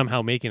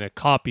somehow making a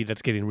copy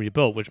that's getting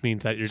rebuilt, which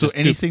means that you're so just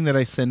anything that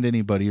I send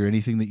anybody or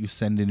anything that you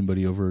send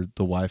anybody over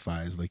the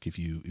Wi-Fi is like if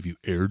you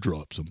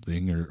airdrop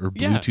something or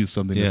Yeah. Bluetooth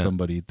something to Yeah.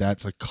 somebody,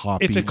 that's a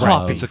copy. It's a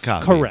copy. It's a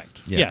copy.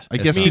 Correct. Yeah. Yes. I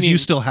guess because Meaning- you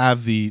still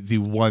have the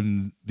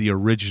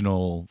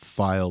original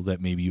file that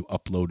maybe you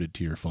uploaded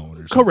to your phone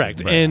or something.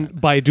 Correct. Right. And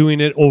by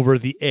doing it over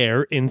the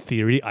air, in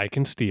theory, I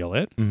can steal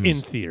it. Mhm. In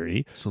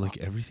theory. so like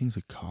everything's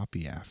a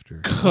copy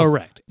after.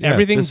 Correct. Yeah,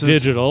 Everything's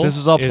digital. This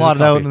is all a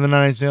plotted out copy. in the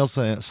Nine Inch Nails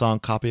song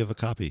 "Copy of a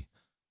Copy."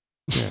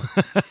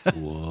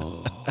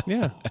 Whoa.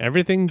 Yeah,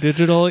 everything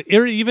digital,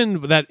 or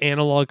even that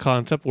analog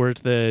concept where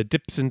it's the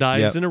dips and dives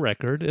Yep. in a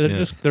record. They're Yeah.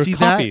 just they're See,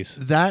 copies.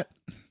 that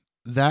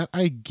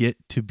I get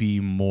to be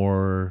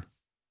more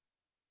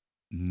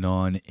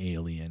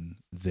non-alien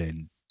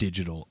than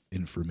digital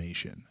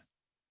information.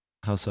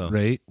 How so?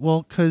 Right?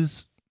 Well,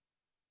 because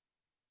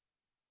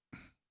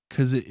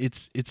because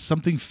it's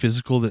something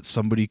physical that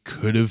somebody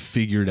could have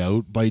figured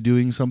out by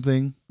doing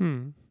something.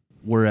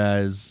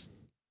 Whereas,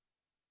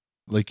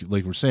 like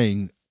we're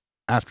saying,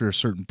 after a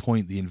certain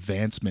point, the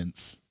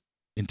advancements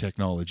in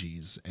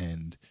technologies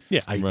and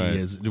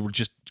ideas they were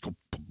just go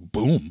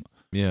boom.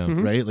 Yeah.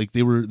 Right. Like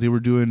they were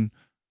doing.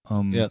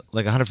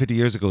 Like 150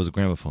 years ago was a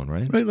gramophone,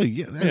 right? Right, like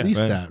at least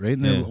that, right?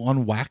 And they were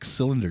on wax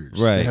cylinders.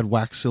 Right. They had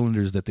wax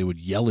cylinders that they would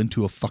yell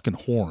into a fucking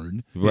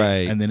horn.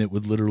 Right. And then it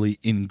would literally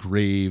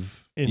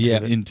engrave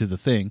into the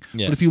thing.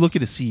 Yeah. But if you look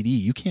at a CD,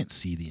 you can't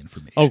see the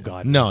information. Oh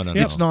God. No.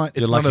 It's not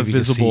You're a lucky if you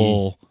can see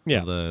visible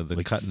the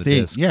like, cut in the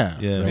thing. disc. Yeah.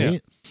 Yeah.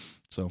 Right.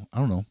 So I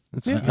don't know.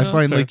 I I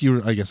find like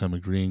I guess I'm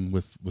agreeing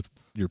with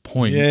your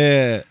point.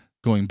 Yeah.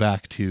 Going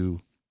back to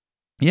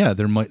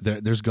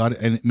there's got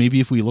and maybe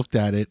if we looked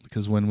at it,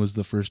 because when was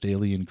the first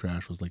alien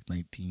crash? Was like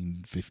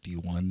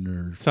 1951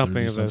 or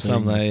something of this.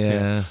 Something like,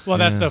 yeah. Well,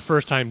 that's the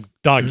first time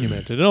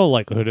documented. In all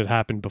likelihood, it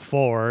happened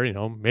before.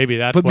 Maybe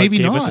that's But what maybe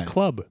gave not. us a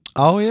club.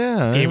 Oh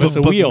yeah. Gave us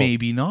a but wheel.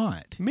 maybe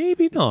not.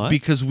 Maybe not.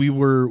 Because we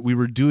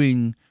were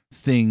doing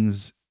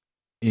things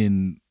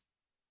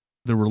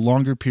there were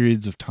longer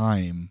periods of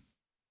time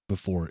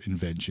before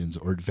inventions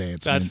or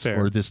advancements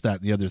or this, that,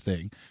 and the other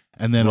thing.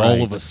 And then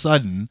all of a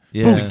sudden,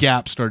 the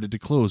gap started to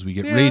close. We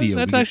get radio,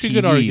 that's we get actually TV,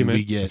 a good argument.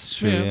 we get, That's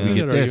true, we get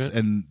good this. argument.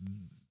 And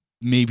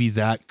maybe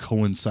that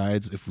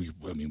coincides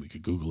we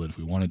could Google it if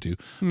we wanted to,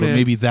 but Man,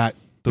 maybe those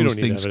don't need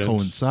things evidence.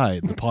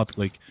 coincide.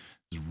 Like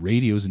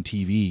radios and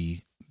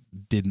TV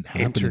didn't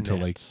happen until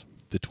like Internets.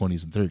 the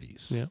 20s and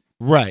 30s. Yeah.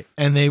 Right.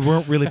 And they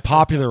weren't really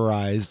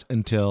popularized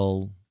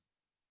until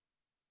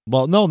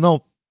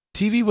no.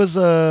 TV was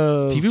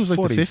TV was like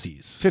 40s. the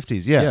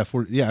 50s. 50s,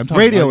 yeah. I'm talking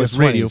Radio about was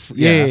radio. 20s.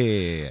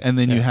 Yeah. And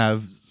then you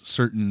have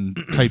certain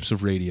types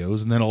of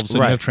radios, and then all of a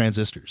sudden you have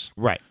transistors.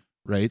 Right.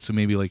 Right. So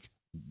maybe like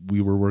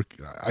we were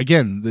working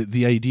again.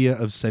 The idea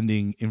of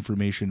sending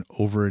information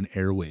over an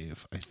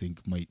airwave, I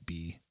think, might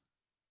be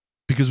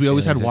because we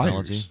always had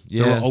technology. wires.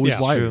 Yeah. There were always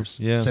It's wires.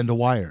 true. Yeah. Send a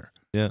wire.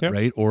 Yeah. Yep.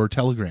 Right. Or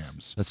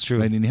telegrams. That's true.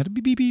 Right. And you had to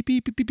beep beep beep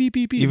beep beep beep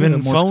beep beep.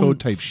 Even Morse code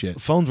type shit.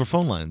 Phones were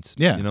phone lines.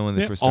 Yeah. When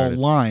they first all started.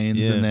 lines,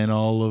 Yeah. and then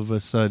all of a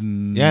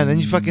sudden, Yeah, and then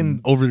you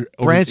fucking over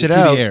branch it through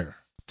out. the air.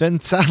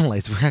 Then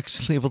satellites were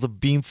actually able to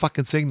beam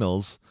fucking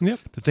signals Yep.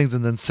 to things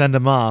and then send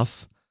them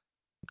off.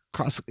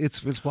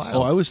 It's wild.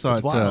 Oh, I always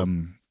It's thought wild.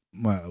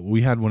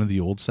 we had one of the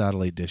old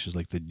satellite dishes,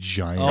 like the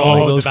giant.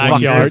 like those the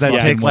backyard, fuckers that yeah.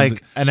 take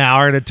like an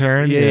hour to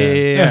turn.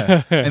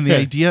 Yeah. And the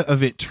idea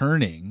of it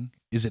turning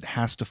is it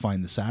has to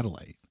find the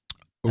satellite.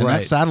 And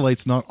that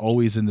satellite's not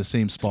always in the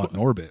same spot in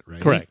orbit, right?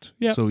 Correct.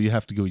 Yeah. So you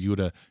have to go, you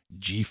go to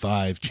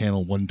G5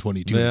 channel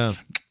 122. Yeah.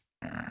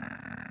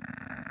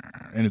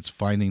 And it's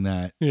finding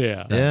that.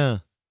 Yeah. Yeah.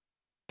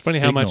 It's funny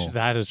how much signal.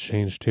 that has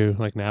changed too.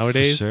 Like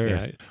nowadays, sure.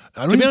 yeah.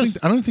 I To be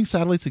don't think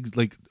satellites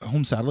like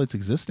home satellites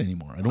exist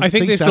anymore. I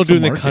think they still that's do a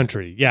in the market.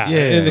 country. Yeah. Yeah.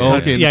 In the Oh,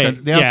 country. okay,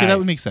 Yeah. okay, that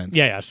would make sense.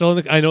 Yeah.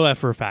 So I know that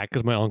for a fact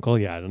because my uncle,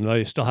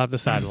 they still have the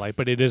satellite,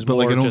 but it is But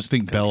more like I don't just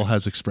think Bell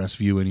has Express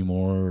View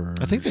anymore. Or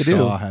I think they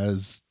Shaw do.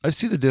 has. I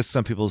see the discs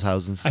on people's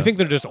houses. I think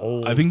they're just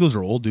old. I think those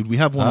are old, dude. We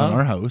have one in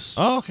our house.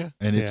 Oh, okay.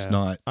 And it's Yeah.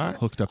 not All right.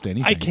 hooked up to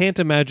anything. I can't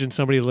imagine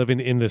somebody living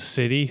in the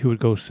city who would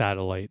go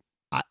satellite.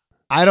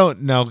 I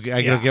don't know.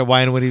 I don't get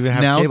why anyone even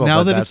have cable. Now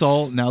but that that's-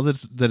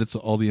 it's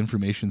all the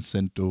information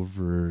sent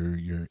over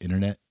your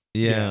internet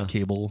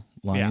cable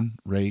line,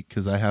 right?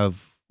 Because I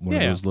have one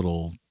of those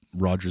little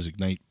Rogers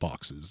Ignite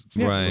boxes. It's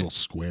like a little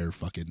square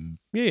fucking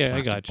I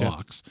plastic gotcha.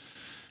 box,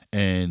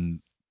 and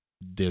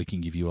they can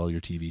give you all your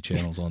TV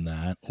channels on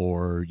that,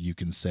 or you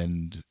can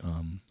send.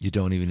 You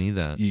don't even need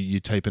that. You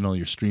type in all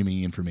your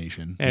streaming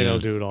information, And it'll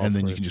do it all and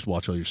then for you you. can just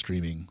watch all your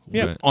streaming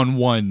Yeah. on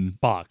one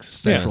Box.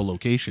 central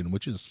location,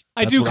 which is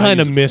I that's do what kind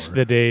of use it miss for.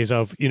 the days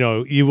of,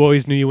 you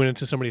always knew you went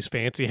into somebody's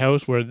fancy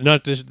house where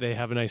not just they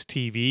have a nice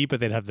TV, but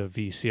they'd have the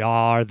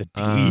VCR, the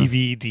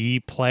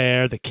DVD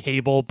player, the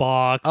cable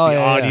box, the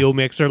audio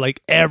mixer,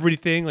 like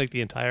everything, like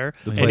the entire.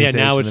 The And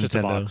now PlayStation, it's just a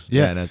Nintendo. box.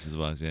 Yeah, that's just a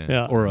box. Yeah.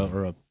 Yeah. or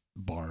a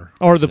bar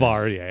Or the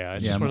bar. Yeah.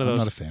 It's Yeah, just I'm, one of I'm those.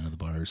 not a fan of the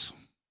bars.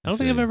 I don't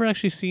think I've ever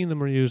actually seen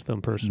them or used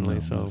them personally,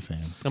 No, I'm not so a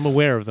fan. I'm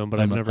aware of them, but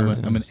I'm I've never.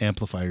 I'm an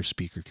amplifier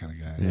speaker kind of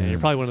guy. Yeah, you're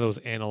probably one of those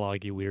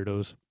analog-y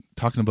weirdos.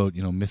 Talking about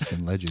myths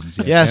and legends.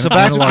 Yeah, so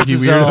back to Analog-y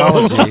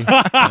weirdo.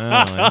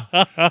 zoology.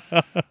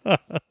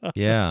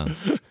 Yeah.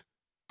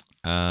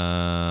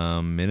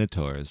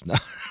 Minotaurs. No.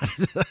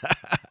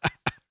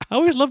 I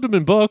always loved them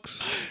in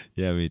books.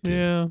 Yeah, me too.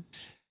 Yeah.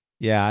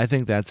 Yeah, I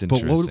think that's But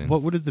interesting.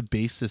 what would the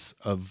basis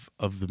of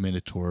the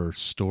Minotaur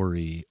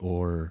story,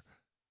 or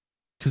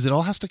because it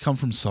all has to come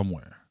from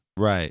somewhere,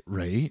 Right.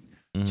 right?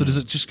 Mhm. So does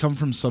it just come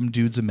from some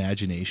dude's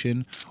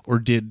imagination, or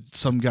did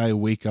some guy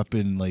wake up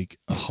in like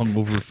a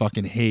hungover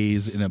fucking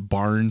haze in a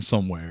barn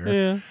somewhere,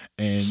 Yeah.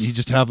 and he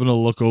just happened to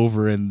look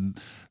over and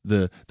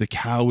the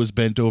cow was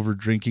bent over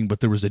drinking,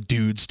 but there was a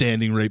dude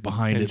standing right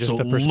behind And it, just so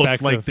the it looked like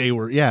perspective. they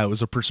were. Yeah, it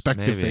was a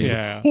perspective Maybe. thing.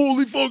 Yeah.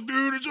 Holy fuck,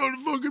 dude! It's on a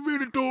fucking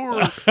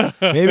Minotaur.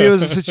 Maybe it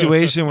was a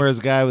situation where his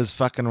guy was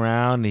fucking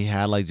around and he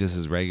had like just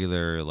his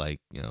regular like,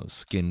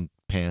 skin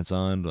pants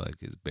on, like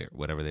his bear,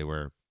 whatever they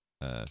were.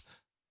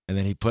 and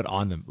then he put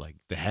on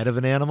the head of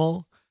an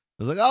animal.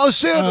 I was like, oh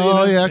shit!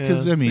 Oh yeah,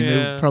 because I mean,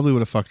 Yeah. they probably would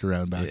have fucked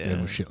around back then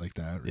Yeah. with shit like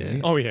that, right? Yeah.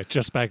 Oh yeah,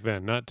 just back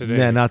then, not today.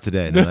 Yeah, not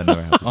today. No, that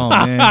never happens. Oh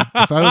man,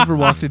 if I ever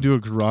walked into a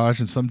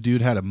garage and some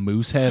dude had a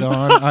moose head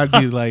on, I'd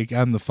be like,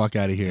 I'm the fuck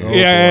out of here.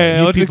 Yeah,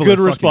 You that's a people good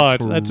are fucking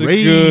response. That's a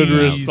good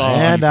crazy.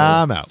 response. And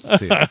I'm out.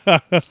 See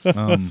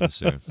ya.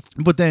 Sure.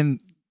 But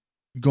then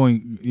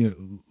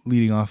going,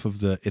 leading off of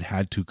the it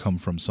had to come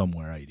from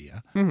somewhere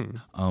idea.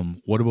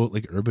 What about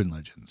like urban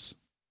legends?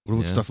 What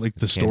about stuff like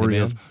the story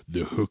Candyman? of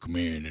the hook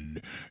man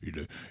and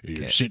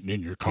you're sitting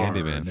in your car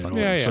Candyman, and then fuck all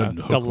Yeah, of a yeah. sudden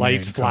The Hook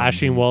lights Man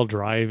flashing comes while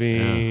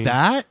driving.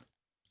 that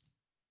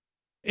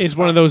It's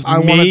one of those I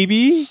wanna-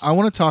 maybe. I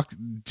want to talk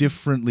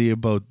differently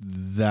about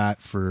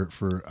that for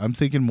I'm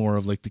thinking more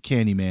of like the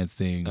Candyman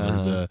thing or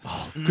the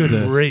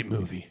Great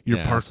movie. you're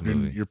Yeah, parked that's a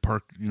movie. you're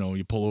parked,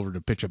 you pull over to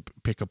pick up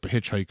a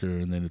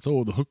hitchhiker and then it's the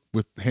hook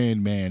with the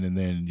hand man and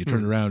then you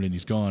turn around and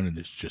he's gone and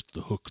it's just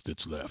the hook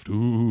that's left.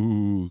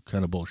 Ooh,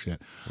 kind of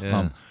bullshit.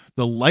 Yeah.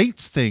 The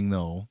lights thing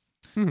though,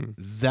 Hmm.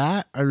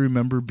 that I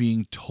remember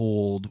being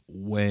told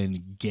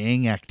when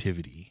gang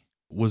activity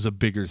was a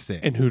bigger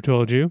thing. And who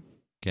told you?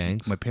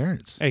 Gangs. My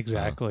parents.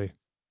 Exactly.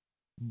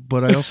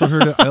 But I also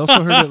heard it.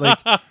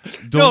 like No,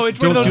 it's one of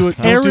don't those do it.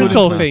 parental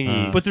Don't do it in-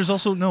 thingies. But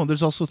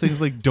there's also things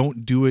like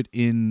don't do it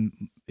in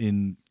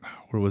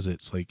where was it?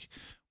 It's like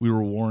we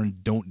were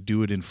warned don't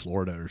do it in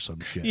Florida or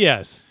some shit.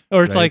 Yes.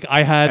 Or it's Right. like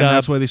I had And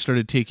that's why they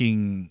started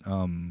taking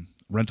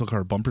rental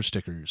car bumper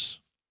stickers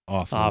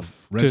off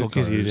rental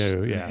 'cause cars. you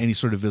do, yeah. Any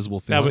sort of visible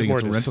thing that was saying more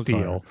it's a to rental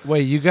steal. car.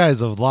 Wait, you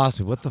guys have lost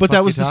me. What the But fuck that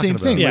are was you the same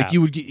talking thing. about? Yeah. Like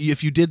you would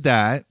if you did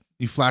that,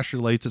 you flash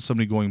your lights at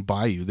somebody going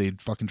by you,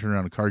 they'd fucking turn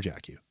around and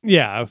carjack you.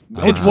 Yeah.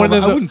 I It's one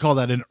of I the. wouldn't call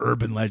that an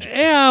urban legend.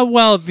 Yeah.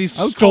 Well, the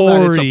I would call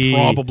that it's story. a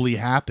probably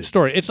happened.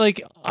 Story. It's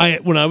like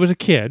when I was a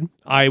kid,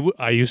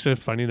 I used to,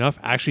 funny enough,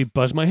 actually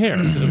buzz my hair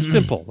because I'm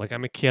simple. Like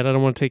I'm a kid, I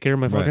don't want to take care of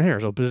my fucking Right. hair.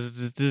 So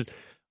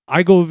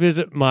I go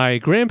visit my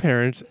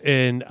grandparents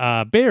in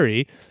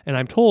Barrie, and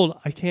I'm told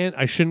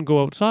I shouldn't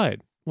go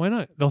outside. Why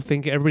not?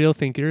 Everybody will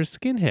think you're a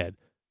skinhead.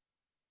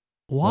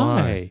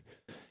 Why?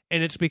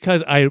 And it's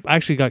because I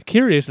actually got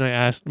curious and I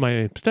asked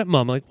my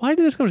stepmom, like, why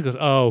did this come? She goes,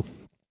 oh,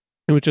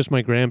 it was just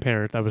my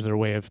grandparents. That was their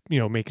way of,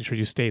 making sure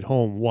you stayed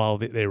home while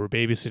they were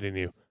babysitting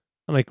you.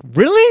 I'm like,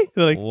 really?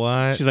 They're like,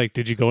 What? she's like,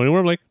 did you go anywhere?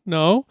 I'm like,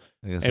 no.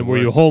 I guess And it were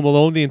you worked. home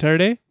alone the entire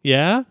day?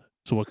 Yeah.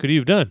 So what could you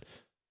have done?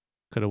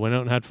 Could have went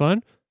out and had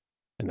fun.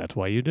 And that's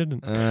why you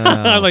didn't. Oh,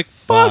 I'm like,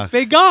 fuck,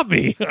 they got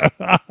me.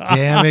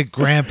 Damn it,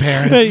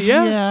 grandparents.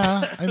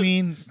 Yeah. I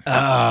mean,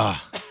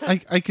 Ah.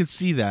 I could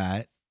see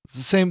that, It's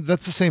the same.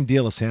 That's the same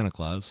deal as Santa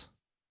Claus.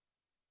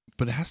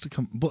 but it has to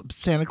come. But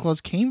Santa Claus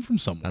came from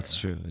somewhere. That's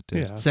true. It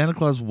did. Yeah. Santa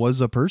Claus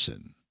was a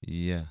person.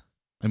 Yeah.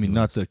 I mean, He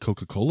not was. the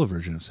Coca-Cola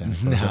version of Santa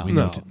Claus No. that we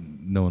No.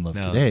 know and love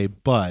No. today,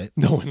 but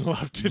No one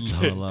loved it.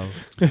 Hello.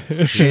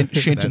 Santa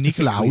That's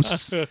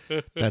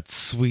Niklaus, That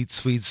sweet,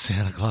 sweet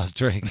Santa Claus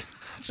drink.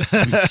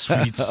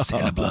 sweet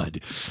Santa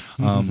blood.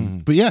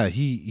 But yeah,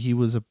 he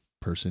was a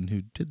person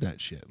who did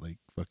that shit, like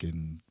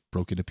fucking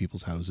broke into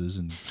people's houses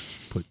and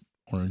put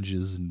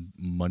oranges and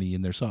money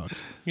in their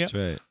socks. That's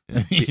right.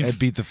 I mean- I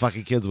beat the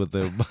fucking kids with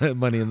the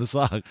money in the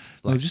socks.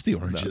 No, just the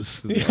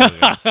oranges.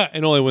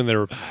 And only when they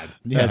were bad.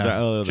 Yeah, That's right.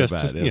 Oh, they're Just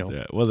bad. to, you know.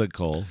 It wasn't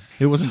coal.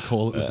 it wasn't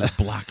coal. It was the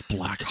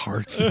black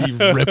hearts that he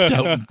ripped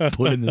out and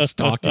put in the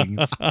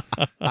stockings.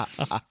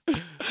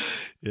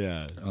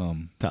 Yeah.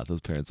 Taught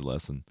those parents a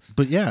lesson.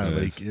 But yeah,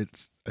 Yes. like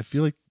I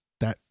feel like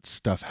that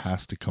stuff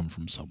has to come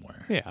from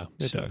somewhere. Yeah,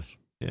 it Sure. does.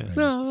 Yeah.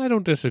 No, I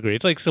don't disagree.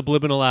 It's like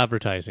subliminal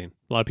advertising.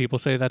 A lot of people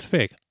say that's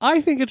fake.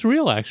 I think it's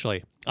real,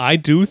 actually. I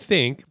do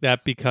think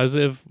that because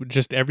of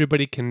just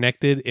everybody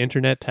connected,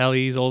 internet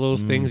tellies, all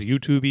those things,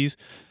 YouTubies.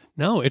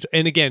 No,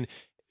 and again,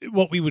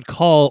 what we would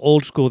call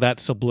old school, that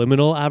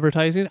subliminal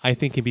advertising, I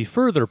think can be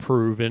further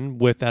proven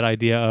with that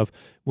idea of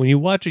when you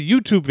watch a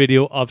YouTube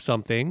video of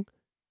something,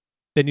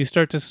 then you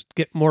start to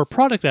get more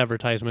product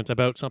advertisements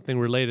about something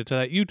related to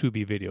that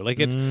YouTube video. Like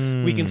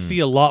we can see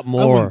a lot I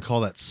more. wouldn't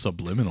call that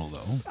subliminal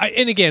though.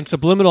 And again,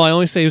 subliminal, I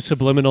only say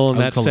subliminal in I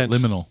would that call sense.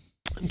 it liminal.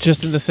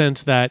 Just in the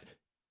sense that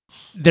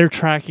they're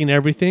tracking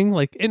everything.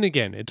 Like, and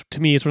again, to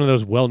me, it's one of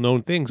those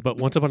well-known things. But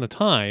once upon a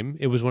time,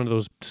 it was one of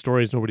those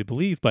stories nobody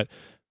believed. But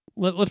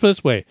let's put it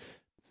this way: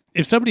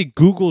 if somebody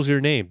Googles your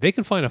name, they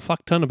can find a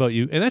fuck ton about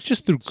you, and that's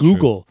just through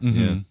Google.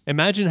 Yeah.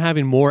 Imagine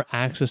having more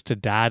access to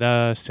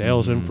data,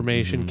 sales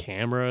information,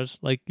 cameras.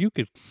 Like you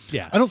could,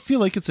 yeah. I don't feel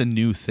like it's a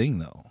new thing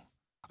though.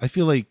 I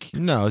feel like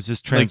No, it's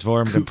just like,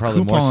 transformed and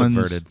probably more coupons-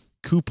 subverted.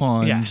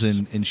 coupons Yes.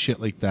 and shit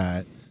like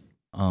that.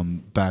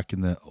 Back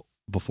in the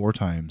before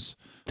times,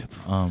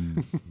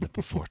 The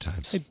before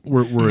times.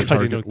 we're a How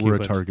do you know target. We're a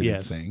coupons? targeted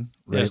Yes. thing,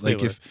 right? Yes, they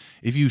like were.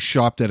 if you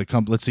shopped at a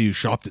company, let's say you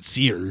shopped at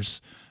Sears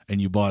and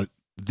you bought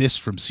this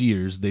from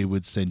Sears, they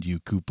would send you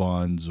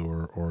coupons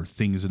or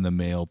things in the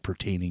mail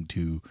pertaining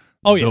to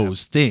Oh, yeah.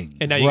 those things.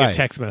 And now you Right. get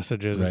text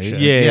messages right? and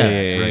shit.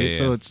 Yeah. right.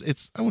 So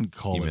it's I wouldn't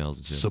call Emails it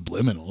and shit.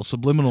 subliminal.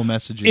 Subliminal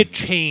messaging. It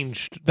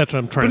changed. That's what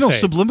I'm trying But no, to say.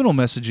 subliminal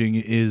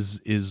messaging is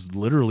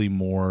literally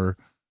more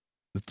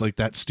It's like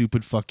that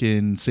stupid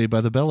fucking Saved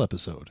by the Bell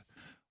episode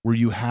where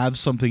you have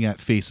something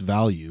at face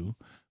value,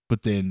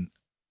 but then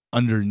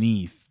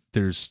underneath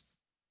there's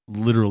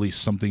literally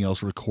something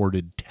else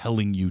recorded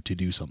telling you to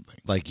do something.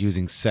 Like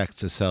using sex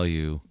to sell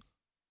you.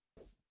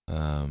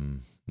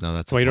 No,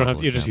 that's. Well, you don't have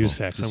horrible to. You just example. use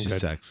sex. Just I'm use good.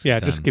 sex. Yeah,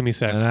 Done. just give me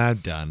sex. And I'm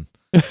done.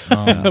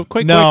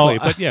 Quite No. quickly,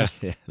 but yes.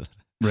 Yeah.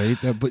 Right?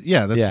 But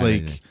yeah, that's Yeah,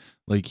 like yeah.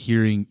 like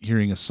hearing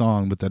a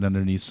song, but then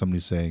underneath somebody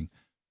saying,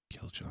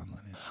 "Kill John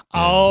Lennon."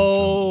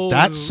 Oh,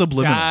 That's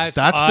subliminal.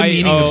 That's the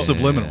meaning of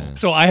subliminal. Yeah.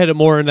 So I had it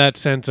more in that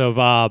sense of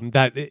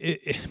that.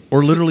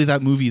 Or literally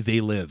that movie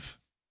They Live.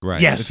 Right.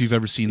 Yes. If you've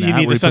ever seen You that.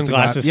 mean where the he puts a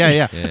glass- sunglasses.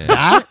 Yeah.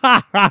 Yeah.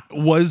 That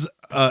was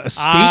a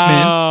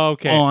statement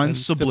okay. on And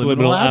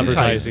subliminal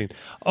advertising.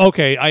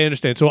 Okay, I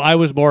understand. So I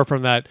was more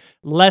from that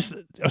less.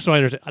 So I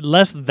understand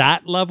less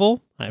that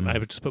level. I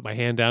would just put my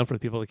hand down for the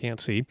people that can't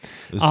see,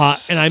 and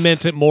I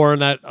meant it more on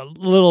that a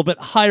little bit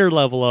higher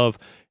level of.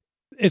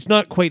 It's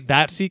not quite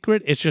that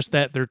secret. It's just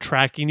that they're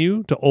tracking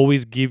you to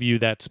always give you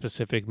that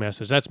specific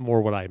message. That's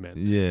more what I meant.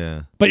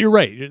 Yeah. But you're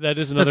right. That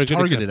is another That's good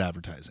targeted example.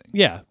 advertising.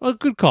 Yeah. Well,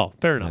 good call.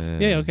 Fair enough.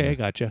 Yeah. Yeah. Okay. I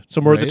gotcha. So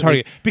more of the Right?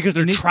 target because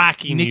they're Nick-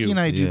 tracking Nikki you. and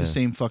I do Yeah. the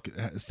same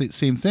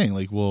same thing.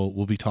 Like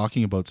we'll be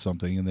talking about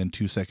something, and then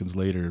 2 seconds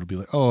later it'll be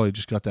like, "Oh, I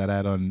just got that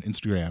ad on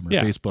Instagram or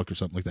Yeah. Facebook or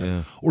something like that."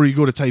 Yeah. Or you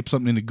go to type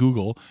something into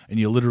Google, and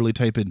you literally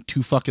type in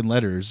 2 fucking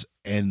letters,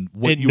 and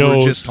what It you were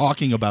knows. just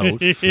talking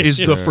about is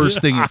the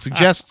first thing it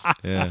suggests.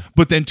 Yeah.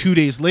 But then 2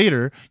 days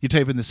later, you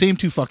type in the same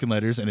 2 fucking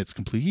letters, and it's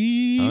completely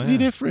yeah.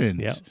 different.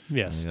 Yeah.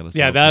 Yes. You gotta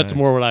Yeah. That's self-track.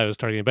 more what I was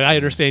targeting. But I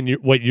understand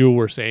what you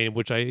were saying,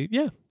 which I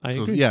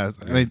So agree. yeah,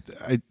 and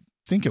I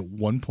think at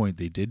one point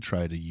they did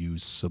try to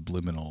use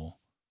subliminal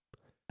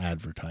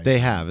advertising. They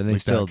have, and they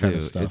like that still kind do.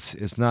 of stuff.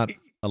 It's not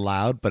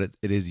allowed, but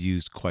it is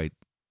used quite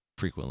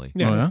frequently.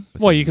 Yeah. Oh, yeah?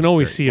 Well, you can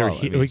always Very- see or well, I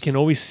hear. mean, You can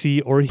always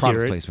see or product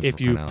hear it placement if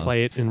for you crying out loud.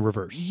 play it in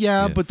reverse.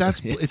 Yeah, Yeah. but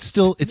it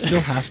still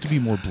has to be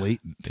more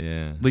blatant.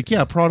 Yeah. Like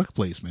product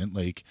placement,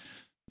 like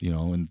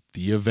in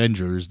the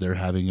Avengers they're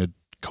having a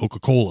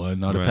Coca-Cola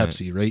and not Right. a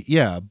Pepsi, right?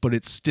 Yeah, but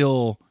it's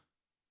still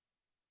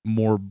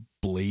more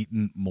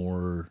blatant,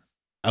 more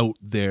out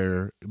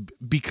there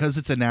because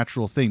it's a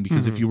natural thing.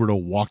 Because if Mhm. you were to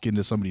walk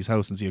into somebody's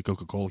house and see a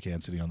Coca-Cola can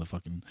sitting on the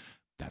fucking,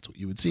 that's what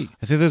you would see.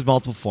 I think there's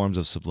multiple forms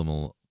of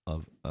subliminal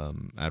of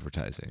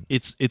advertising.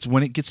 It's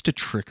when it gets to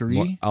trickery.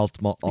 More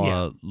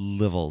Yeah.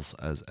 levels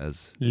as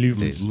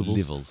Levels.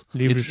 levels.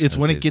 It's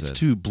when as it gets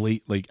they've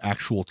to like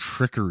actual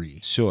trickery.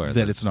 Sure, that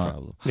that's it's the not.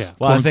 problem. Yeah.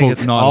 Well, I quote, think unquote,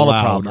 it's not all a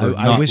allowed problem. or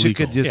I not wish it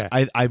could legal. just.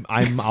 Yeah.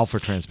 I'm all for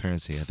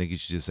transparency. I think you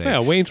should just say.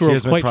 Yeah. Wayne's World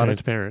Here's is my quite product.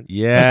 transparent.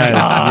 Yes,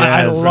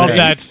 I yes, love yes.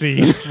 that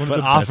scene.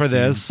 But offer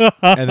this,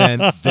 and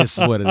then this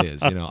is what it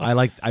is.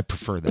 I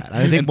prefer that.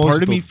 I think And most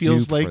part of me people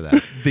feels do like prefer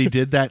that. they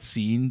did that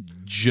scene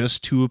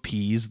just to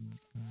appease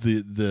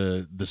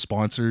the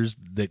sponsors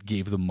that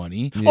gave them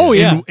money. Oh,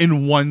 yeah.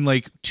 in one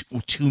like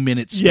 2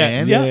 minute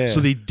span. yeah. So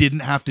they didn't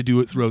have to do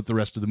it throughout the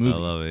rest of the movie. I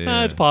love it.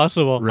 Yeah. It's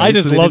possible. Right, I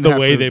just so they love didn't the have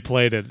way to- they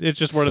played it. It's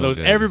just one of So those.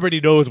 good. Everybody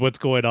knows what's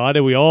going on,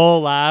 and we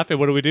all laugh. And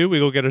what do? We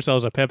go get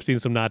ourselves a Pepsi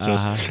and some nachos.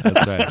 Uh-huh.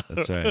 That's right.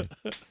 That's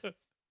right.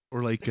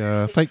 Or like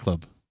Fight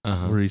Club,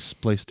 Uh-huh. where he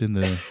spliced in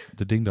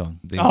the ding dong.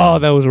 Oh,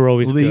 that was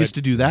always Well, they good. used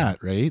to do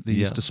that, right? They Yeah.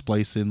 used to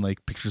splice in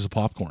like pictures of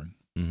popcorn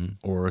Mhm.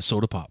 or a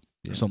soda pop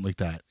Yeah. or something like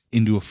that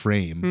into a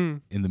frame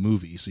Hmm. in the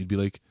movie. So you'd be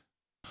like,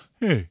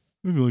 "Hey,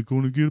 maybe like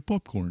going to get a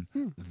popcorn."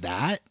 Hmm.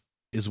 That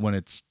is when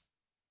it's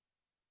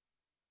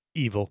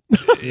evil.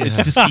 It's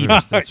deceiving.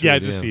 That's Yeah,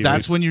 right, deceiving.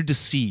 that's when you're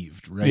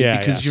deceived, right? Yeah,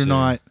 because yeah, you're sure.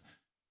 not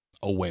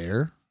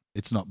aware.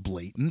 It's not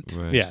blatant,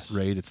 Right. Yes.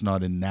 right? It's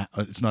not a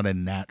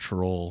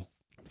natural.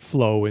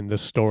 Flow in the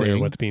story or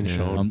Thing. what's being Yeah.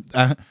 shown.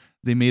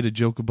 They made a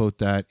joke about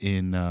that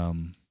in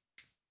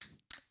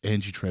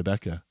Angie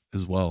Tribeca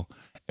as well.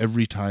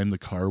 Every time the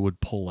car would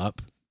pull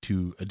up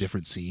to a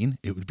different scene,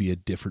 it would be a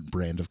different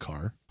brand of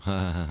car.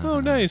 Oh,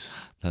 nice.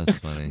 That's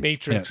funny. Yeah,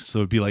 Matrix. so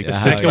it'd be like Yeah,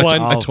 second a, one-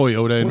 a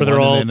Toyota and where they're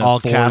one, all- and then a all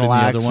Ford and the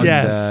Cadillacs other one.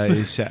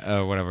 Yeah.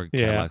 and whatever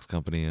Yeah. Cadillac's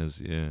company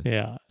is. Yeah.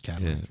 Yeah.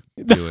 Cadillac.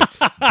 Buick.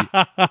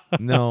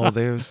 No,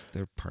 they're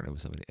partnered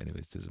with somebody.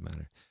 Anyways, doesn't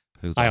matter.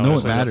 Who's I on No, it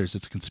honestly- matters.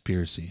 It's a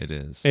conspiracy. It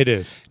is. It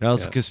is. No,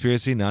 it's Yeah. a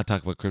conspiracy. Not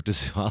talk about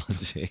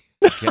cryptozoology.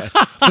 Okay.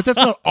 But that's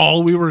not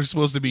all we were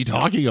supposed to be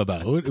talking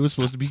about. It was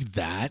supposed to be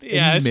that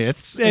Yes. and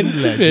myths And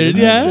and legends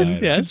yes,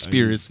 and yes.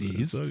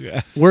 conspiracies.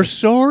 We're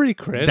sorry,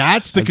 Chris.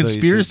 That's the I thought you should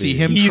conspiracy. be.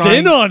 Him He's trying,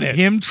 in on it.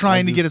 Him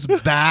trying to get us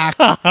back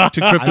to I'm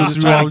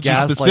just trying to cryptozoology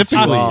gaslight you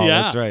specifically. all.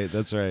 Yeah. That's right.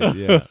 That's right.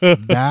 Yeah.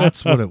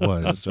 That's what it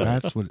was. That's right.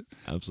 That's what.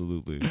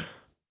 Absolutely.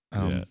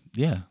 Yeah.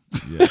 Yeah.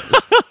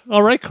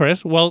 All right,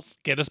 Chris. Well,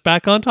 get us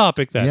back on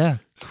topic then. Yeah.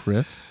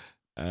 Chris,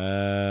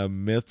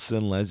 Myths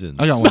and legends.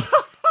 I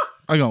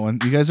got one.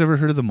 You guys ever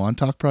heard of the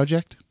Montauk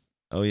Project?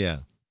 Oh yeah.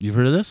 You've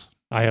heard of this?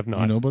 I have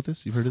not. You know about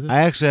this? You've heard of this?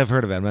 I actually have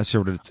heard of it. I'm not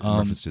sure what it's in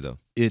reference to though.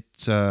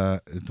 It's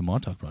the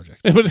Montauk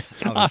Project.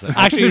 Obviously.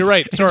 Actually, you're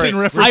right. It's Sorry. in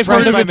reference I've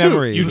heard to of my it too.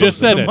 memories. You just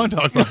said the it.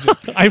 Montauk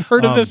Project. I've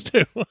heard of this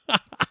too.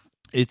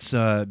 It's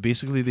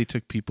basically they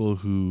took people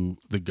who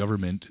the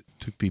government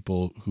took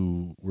people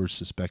who were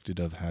suspected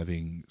of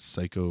having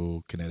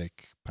psychokinetic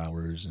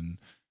powers and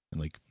and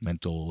like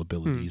mental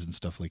abilities and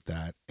stuff like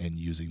that, and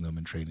using them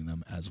and training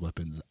them as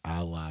weapons,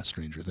 a la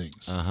Stranger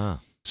Things.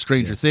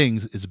 Stranger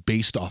Things is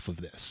based off of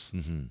this.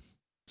 Mm-hmm.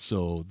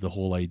 So the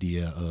whole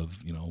idea of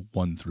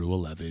 1 through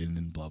 11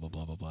 and blah blah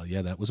blah blah blah.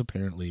 Yeah, that was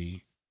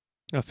apparently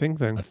a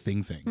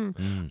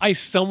thing. I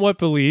somewhat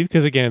believe,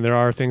 because again, there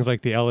are things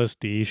like the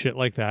LSD shit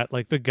like that.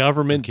 Like the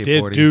government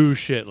did do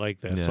shit like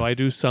this, so I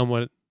do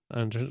somewhat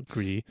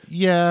agree.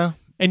 Yeah.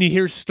 And you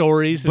hear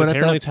stories, and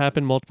apparently it's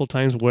happened multiple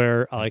times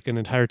where like an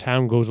entire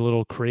town goes a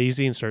little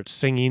crazy and starts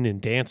singing and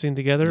dancing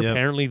together. Yep.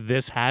 Apparently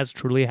this has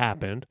truly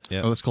happened.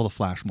 Yep. Oh, that's called a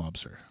flash mob,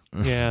 sir.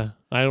 Yeah.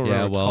 I don't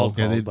know what it's called.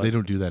 They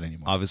don't do that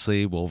anymore.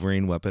 Obviously,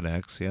 Wolverine, Weapon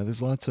X. Yeah,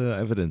 there's lots of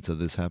evidence of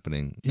this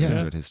happening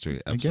throughout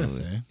history.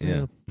 Absolutely. I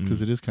guess,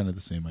 because it is kind of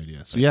the same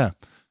idea. So yeah,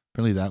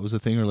 apparently that was a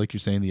thing, or like you're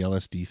saying, the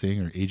LSD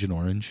thing, or Agent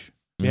Orange.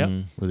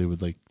 Yeah. Where they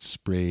would like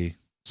spray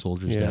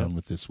soldiers down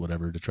with this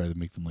whatever to try to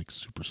make them like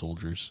super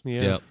soldiers.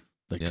 Yeah. Yep.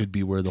 That could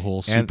be where the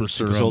whole super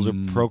soldier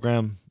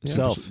program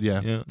itself.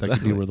 That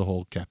could be where the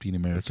whole Captain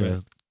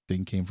America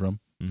thing came from.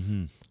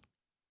 Mm-hmm.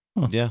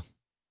 Huh.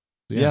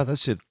 Yeah, that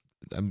shit.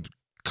 I'm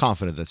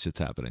confident that shit's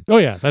happening. Oh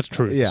yeah, that's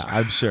true. Yeah,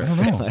 I'm sure. I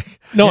don't know.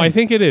 No, I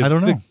think it is. I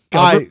don't know.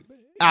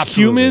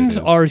 Humans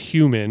are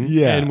human.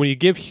 Yeah. And when you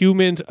give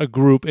humans a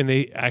group and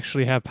they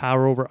actually have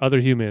power over other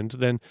humans,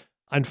 then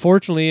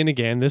unfortunately, and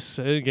again,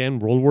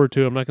 World War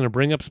II, I'm not going to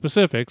bring up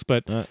specifics,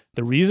 but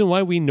the reason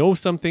why we know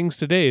some things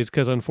today is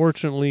because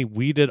unfortunately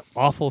we did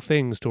awful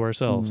things to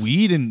ourselves.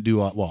 We didn't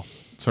do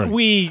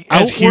we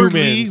as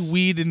humans.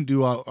 We didn't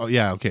do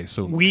okay.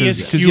 So we as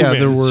humans,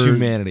 there were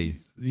humanity.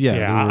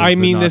 Yeah, I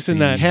mean this and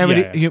that.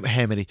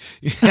 Hamity.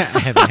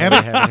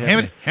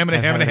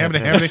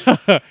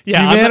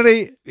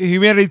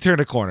 Humanity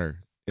turned a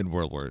corner in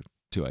World War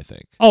II, I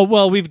think. Oh,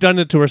 well, we've done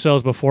it to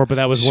ourselves before, but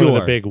that was one of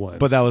the big ones.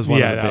 But that was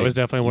one of the big. Yeah, that was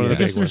definitely one of the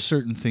big ones. There's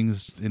certain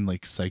things in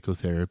like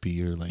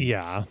psychotherapy or like they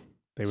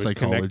would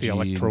connect the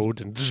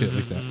electrodes and shit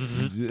like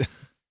that.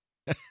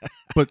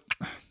 But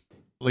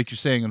like you're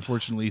saying,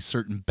 unfortunately,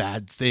 certain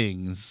bad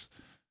things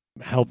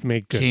help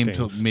make good things.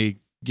 To make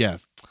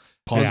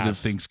positive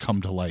things come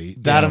to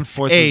light. That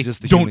unfortunately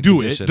just the don't do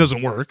condition. It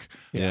doesn't work.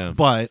 Yeah.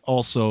 But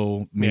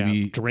also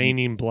maybe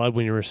draining blood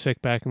when you were sick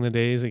back in the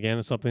days, again,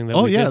 is something that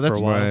we did for a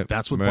while.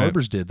 That's what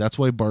barbers did. That's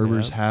why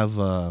barbers have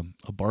a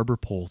barber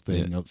pole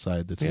thing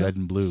outside that's red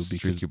and blue.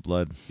 Streak your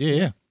blood.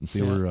 Yeah.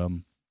 They were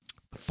the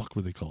fuck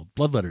were they called?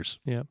 Bloodletters.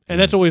 Yeah. And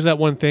that's always that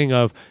one thing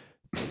of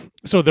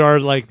so there are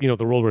like, the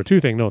World War II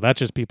thing. No, that's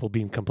just people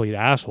being complete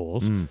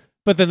assholes.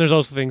 But then there's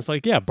also things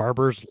like,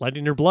 barbers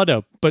letting your blood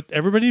out. But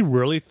everybody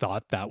really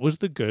thought that was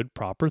the good,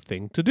 proper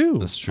thing to do.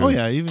 That's true. Oh,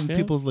 yeah. Even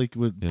people like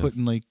would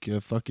putting like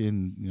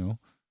fucking,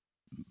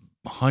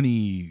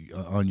 honey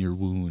on your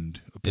wound.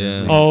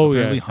 Apparently.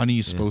 Apparently honey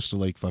is supposed to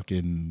like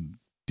fucking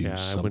do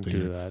something. I wouldn't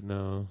do that,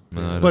 no.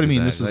 But I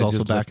mean, this is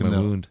also back in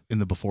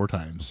the before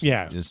times.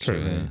 Yeah, it's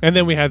true. Yeah. And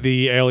then we had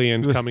the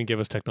aliens come and give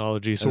us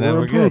technology, so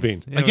we're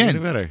improving. Yeah,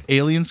 again,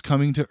 aliens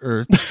coming to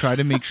Earth to try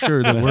to make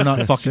sure that we're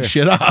not fucking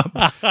shit up.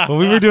 Well,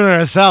 we were doing it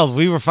ourselves.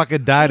 We were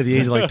fucking died at the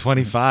age of like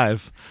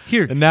 25.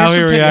 And now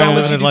here we are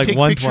living at like take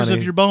 120. Pictures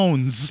of your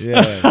bones.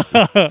 Yeah.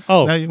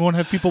 Now you won't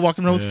have people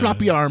walking around with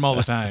floppy arm all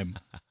the time.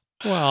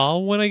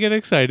 Well, when I get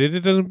excited,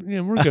 it doesn't.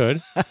 We're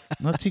good.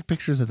 Not take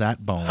pictures of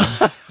that bone.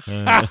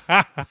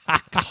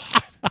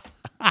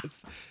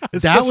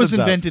 It's that was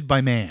invented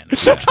by man.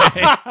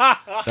 Okay?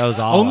 That was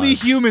all. Only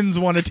humans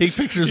want to take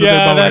pictures of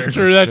their boners. That's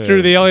true. That's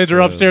true. The aliens are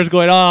upstairs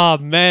going, "Oh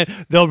man,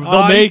 they'll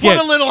make it." Put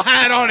a little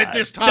hat on it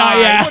this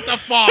time. What the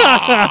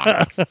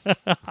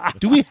fuck?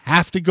 Do we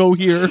have to go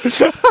here?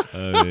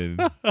 I mean,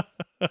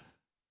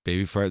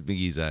 baby fart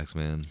McGee's axe,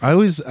 man. I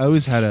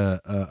always had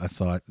a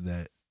thought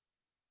that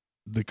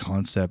the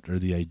concept or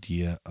the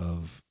idea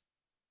of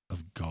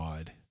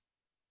God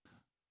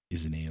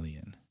is an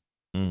alien,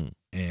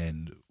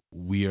 and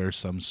we are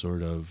some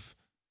sort of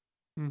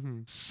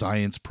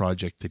science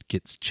project that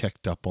gets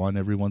checked up on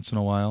every once in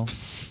a while.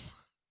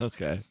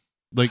 Okay.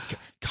 Like,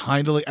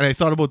 kind of like, and I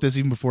thought about this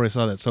even before I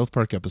saw that South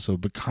Park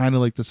episode, but kind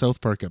of like the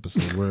South Park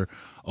episode where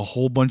a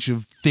whole bunch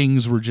of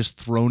things were just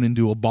thrown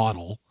into a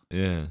bottle.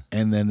 Yeah.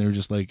 And then they're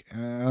just like,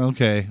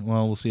 okay,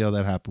 well, we'll see how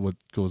that happens, what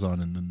goes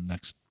on in the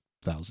next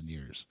 1,000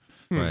 years.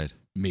 Right.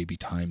 Maybe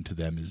time to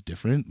them is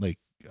different. Like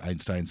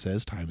Einstein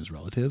says, time is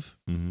relative.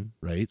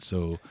 Right.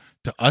 So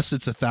to us,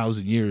 it's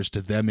 1,000 years.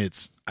 To them,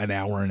 it's an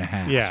hour and a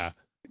half. Yeah.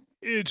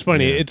 It's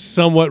funny. Yeah. It's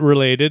somewhat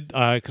related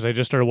because I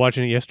just started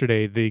watching it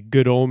yesterday. The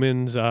Good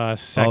Omens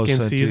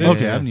second season.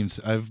 Okay,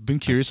 I've been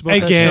curious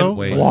about that show.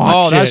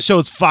 That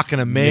show's fucking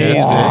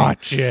amazing.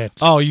 Watch it.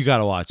 Oh, you got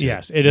to watch it.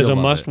 Yes, it is a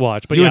must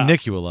watch. But you and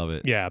Nick, you will love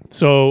it. Yeah.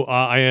 So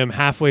I am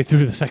halfway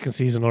through the second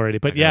season already.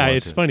 But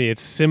it's funny.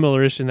 It's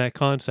similar-ish in that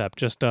concept.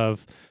 Just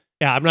of,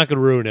 I'm not going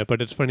to ruin it,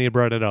 but it's funny you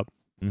brought it up.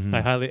 Mhm.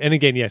 I highly, and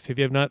again, yes, if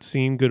you have not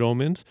seen Good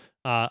Omens,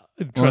 Well,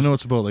 I trust know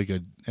it's about like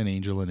an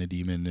angel and a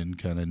demon and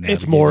kind of.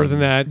 it's more than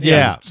that.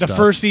 Yeah. The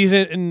first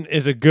season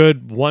is a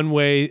good one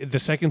way. The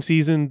second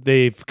season,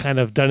 they've kind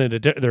of done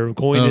it. They're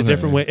going a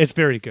different way. It's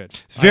very good.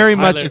 It's very I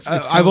much.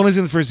 highly- I've only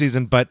seen the first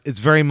season, but it's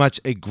very much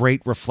a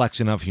great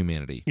reflection of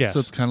humanity. Yes. So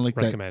it's kind of like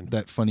recommend.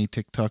 that funny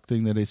TikTok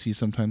thing that I see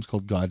sometimes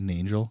called God and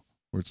Angel,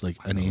 where it's like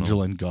an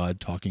angel and God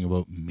talking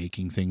about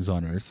making things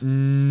on Earth.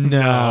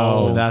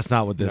 No, that's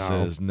not what this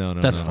No. is. No,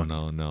 That's no,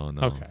 funny. no.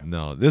 Okay.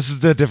 No. This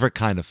is the different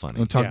kind of funny.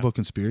 Want to talk Yeah. about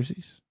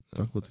conspiracies?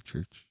 Talk about the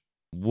church.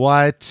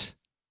 What?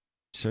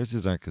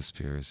 Churches aren't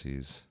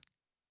conspiracies.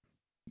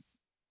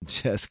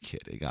 Just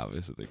kidding.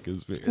 Obviously, they're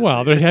conspiracies.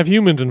 Well, they have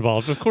humans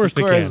involved. Of course,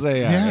 of course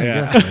they can. they are. Yeah,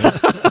 Yeah. I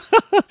guess,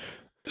 right?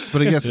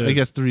 But Yeah. I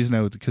guess the reason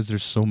I would, because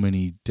there's so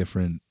many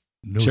different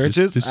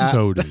Churches? This is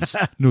how it is.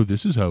 No,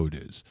 this is how it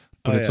is.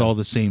 But Oh, it's yeah. all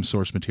the same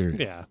source material.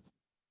 Yeah.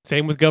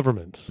 Same with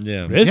governments.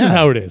 Yeah. This is Yeah.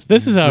 how it is.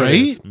 This is how it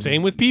is. Right?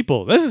 Same with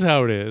people. This is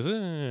how it is.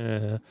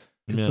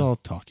 It's Yeah. all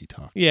talky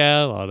talk.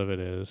 Yeah, a lot of it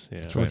is. Yeah.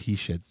 It's all he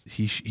shed,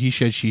 she shed.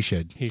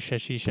 He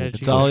said, she said.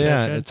 It's she all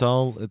said. It's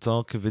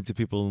all convincing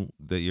people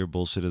that your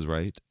bullshit is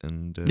right,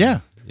 and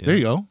Yeah, there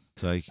you go.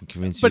 So I can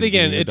convince you. But to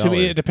give again, me a to me,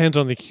 dollar. it depends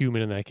on the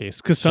human in that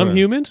case. Because some Sure.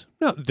 humans,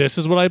 no, this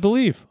is what I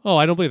believe. Oh,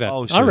 I don't believe that. Oh,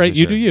 All sure, right,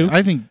 sure, you do sure. you.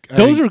 I think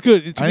Those are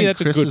good. To I me, think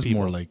that's Chris a good is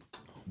people. more like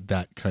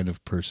that kind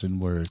of person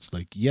where it's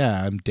like,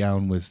 yeah, I'm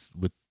down with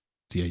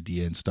the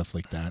idea and stuff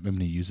like that. I'm going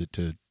to use it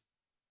to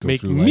go Make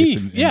through me-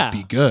 life and yeah.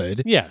 be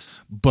good. Yes,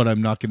 But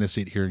I'm not going to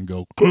sit here and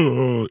go,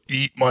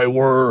 eat my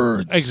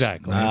words.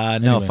 exactly. No,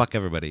 Anyway. fuck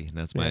everybody.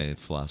 That's my Yeah.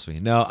 philosophy.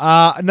 No,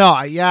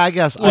 yeah, I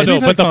guess. Well, I no,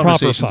 we've but had the proper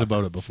conversations fuck.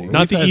 about it before. Not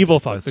We've the had- evil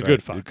fuck, That's the right,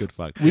 good fuck. The good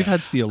fuck. We've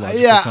had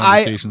theological Yeah,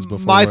 conversations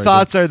before. my where I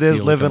thoughts don't are this: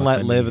 feel live like and I'm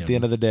let live. offending At the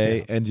end him. of the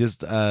day, and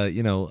just Float the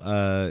you know,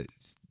 boats.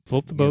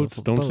 float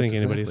the Don't boats, sink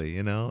anybody's. exactly,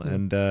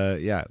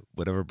 and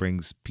whatever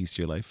brings peace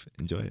to your life,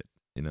 enjoy it.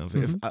 If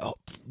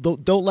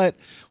Mm-hmm. don't let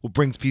what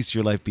brings peace to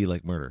your life be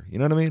like murder. You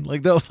know what I mean?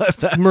 Like don't let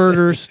that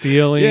Murder,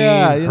 stealing,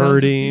 just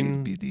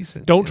hurting. Be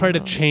decent. Don't you try to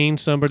know? change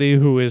somebody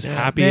who is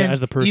happy Man, as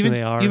the person even,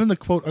 they are. Even the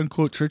quote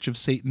unquote Church of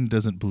Satan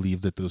doesn't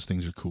believe that those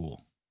things are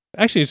cool.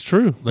 Actually, it's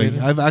true. Like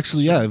Yeah. I've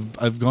actually,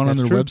 I've gone on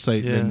That's their true.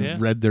 website Yeah. and Yeah.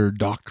 read their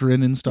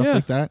doctrine and stuff Yeah.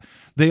 like that.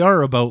 They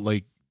are about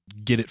like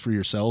get it for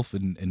yourself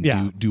and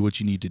Yeah. do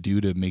what you need to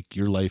do to make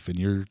your life and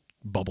your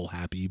bubble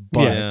happy.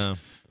 But Yeah.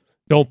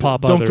 Don't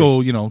pop don't others.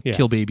 go, Yeah.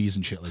 kill babies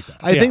and shit like that.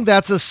 I think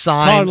that's a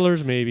sign.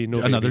 Toddlers, maybe.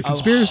 No Another babies.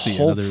 conspiracy.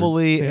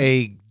 Hopefully,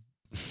 a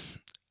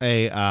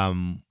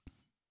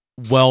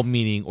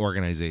well-meaning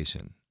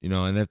organization.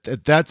 And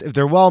if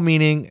they're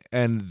well-meaning,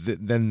 and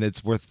then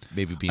it's worth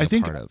maybe being I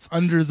think a part of.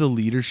 under the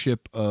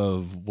leadership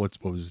of what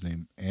was his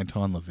name,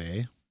 Anton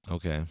LaVey,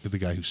 Okay. the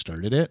guy who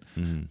started it.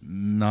 Mhm.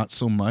 Not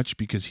so much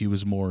because he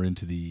was more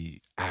into the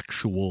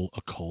actual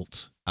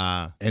occult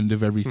Ah, end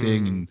of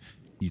everything, Hmm. and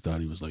he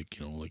thought he was like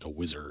like a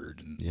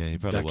wizard and yeah, he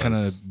probably that kind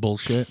was. of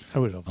bullshit. I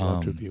would have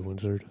loved to Um, be a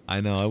wizard. I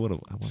know. I would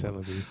have. I don't know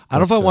if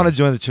But, I want to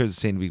join the Church of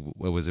Satan to be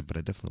a wizard, but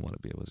I definitely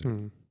want to be a wizard.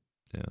 Hmm.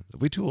 Yeah. Are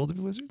we too old to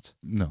be wizards?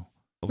 No.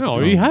 No,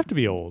 you have to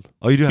be old.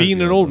 Oh, you do. have to Being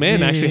be an old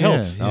man actually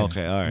helps. Oh,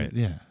 okay, all right.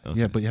 Yeah,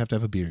 Okay. yeah, but you have to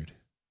have a beard.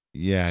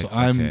 Yeah. So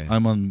okay.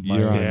 I'm on my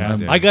You're on Yeah.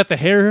 there. I got the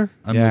hair.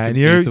 I'm yeah, like and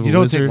an you eighth of a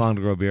don't wizard. take long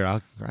to grow a beard. I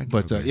can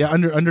But grow a beard. yeah,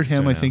 under him,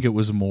 Start I now. think it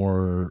was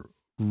more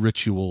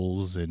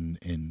rituals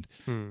and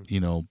Hmm.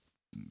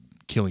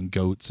 killing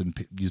goats and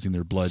using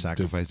their blood,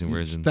 Sacrificing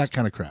it's virgins. that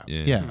kind of crap.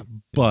 Yeah. Yeah.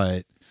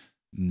 But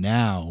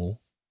now,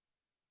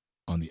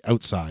 on the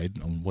outside,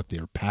 on what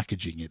they're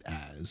packaging it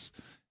as,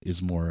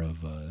 is more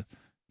of a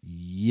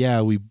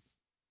we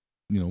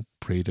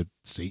pray to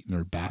Satan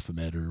or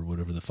Baphomet or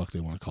whatever the fuck they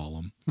want to call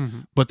them.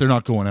 Mhm. But they're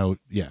not going out,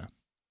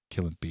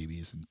 killing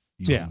babies and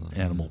using Yeah.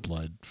 animal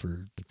blood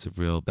for It's a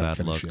real that bad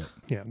kind look. of shit.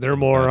 Yeah, they're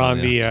more bad on on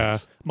the. the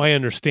outsides. My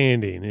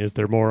understanding is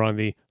they're more on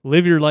the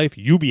live your life,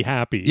 you be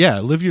happy. Yeah,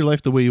 live your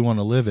life the way you want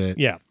to live it.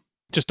 Yeah.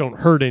 Just don't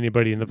hurt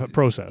anybody in the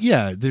process.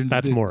 Yeah,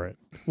 That's more it.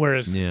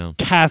 Whereas Yeah.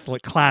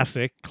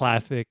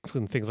 classics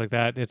and things like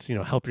that, it's,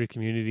 help your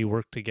community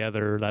work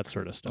together, that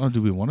sort of stuff. Oh,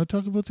 do we want to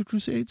talk about the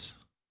Crusades?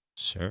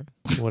 Sure.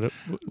 What it,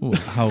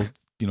 How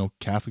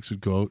Catholics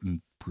would go out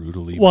and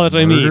brutally Well, that's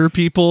what I mean. murder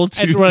people?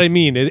 that's what I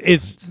mean.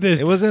 It's this.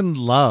 It was in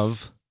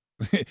love.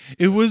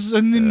 It was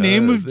in the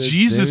name of the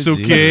Jesus, name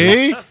of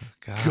okay? Jesus.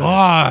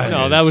 God.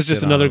 No, that was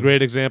just Shit on another him.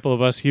 great example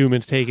of us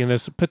humans taking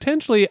this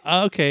potentially.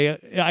 Okay,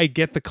 I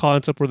get the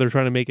concept where they're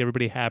trying to make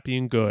everybody happy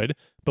and good,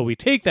 but we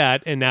take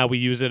that and now we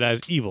use it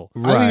as evil.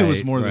 I think it was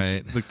Right, more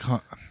right.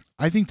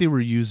 I think they were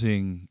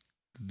using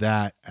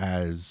that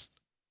as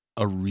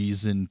a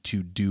reason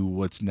to do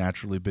what's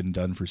naturally been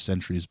done for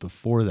centuries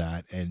before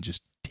that and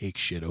just take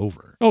shit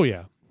over. Oh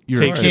yeah, You're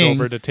take a shit king.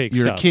 over to take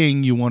You're stuff. a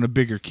king. You want a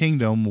bigger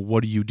kingdom.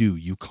 What do?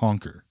 You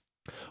conquer.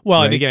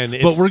 Well, and right? again,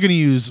 But we're gonna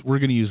use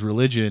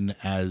religion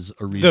as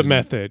a reason. the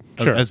method,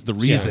 sure, as the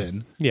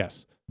reason,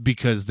 yes.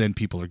 because then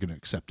people are gonna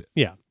accept it.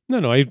 Yeah.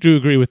 No, I do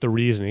agree with the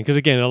reasoning. Because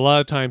again, a lot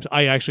of times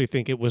I actually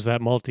think it was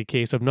that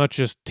multi-case of not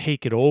just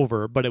take it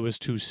over, but it was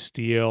to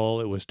steal.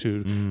 It was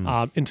to,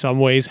 in some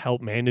ways,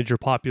 help manage your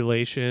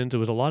populations. It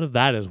was a lot of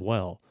that as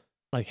well.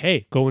 Like,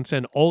 hey, go and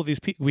send all these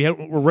people. We're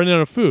running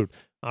out of food.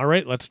 All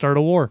right, let's start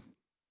a war.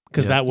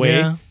 Because that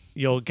way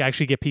you'll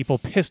actually get people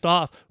pissed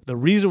off. The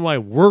reason why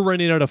we're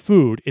running out of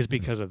food is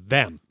because of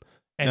them.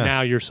 And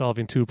now you're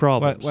solving two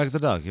problems. Wag the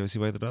dog. You ever see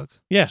Wag the dog?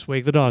 Yes,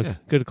 Wag the dog. Yeah.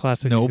 Good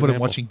classic No, but example.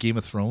 I'm watching Game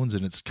of Thrones,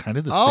 and it's kind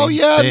of the Oh same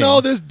yeah, thing. no,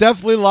 there's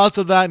definitely lots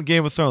of that in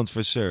Game of Thrones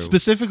for sure.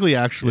 Specifically,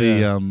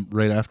 actually,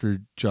 right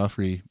after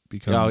Joffrey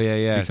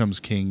becomes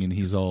king, and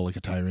he's all like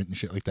a tyrant and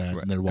shit like that,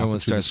 and they're walking Everyone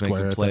through the starts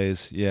making square.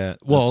 plays. Yeah.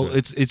 Well,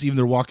 that's right. it's even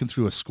they're walking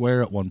through a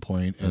square at one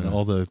point, and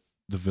all the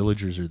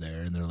villagers are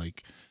there, and they're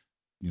like,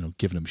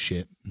 giving him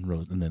shit,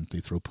 and then they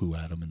throw poo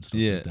at him and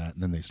stuff like that,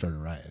 and then they start a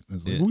riot. And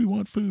it's like, we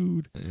want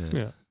food.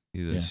 Yeah.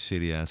 He's a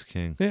shitty ass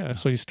king. Yeah,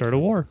 so you start a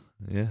war.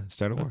 Yeah,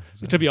 start a war.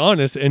 To be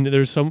honest, and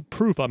there's some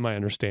proof on my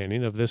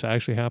understanding of this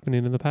actually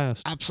happening in the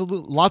past.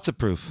 Absolutely, lots of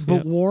proof.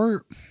 But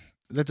war,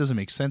 that doesn't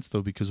make sense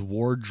though, because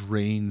war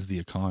drains the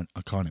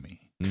economy.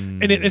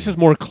 And this is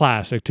more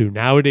classic too.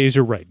 Nowadays,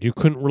 you're right. You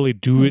couldn't really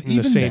do it in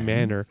the same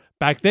manner.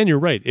 Back then, you're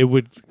right. It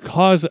would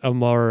cause a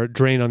more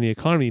drain on the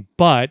economy,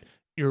 but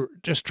you're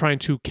just trying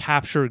to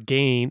capture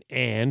gain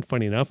and,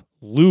 funny enough,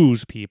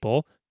 lose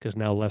people because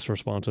now less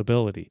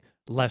responsibility.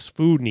 Less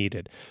food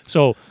needed.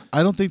 So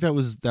I don't think that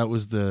was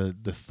the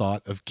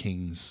thought of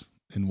kings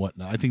and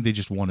whatnot. I think they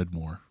just wanted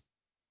more.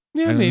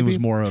 Yeah, maybe it was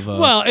more of a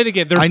and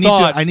again, their I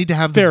need to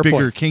have the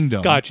bigger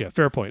kingdom. Gotcha,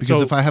 fair point. Because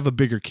so, if I have a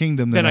bigger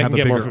kingdom, then I have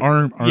can a get bigger more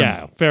army.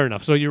 Yeah, fair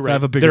enough. So you're right. If I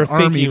have a bigger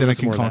army, then I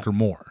can more conquer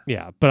more.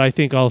 Yeah, but I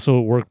think also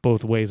it worked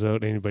both ways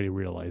without anybody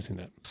realizing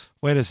it.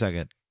 Wait a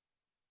second.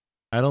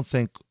 I don't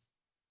think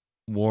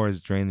wars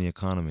drain the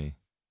economy.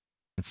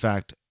 In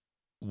fact,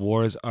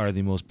 wars are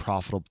the most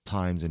profitable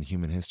times in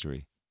human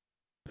history.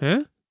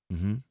 Huh?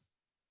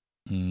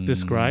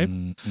 Describe?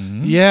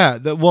 Yeah,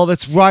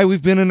 that's why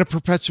we've been in a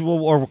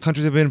perpetual, or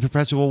countries have been in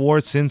perpetual war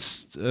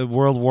since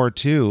World War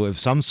II of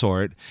some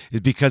sort, is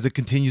because it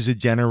continues to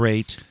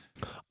generate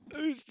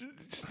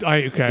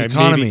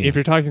economy. Maybe if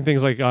you're talking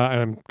things like,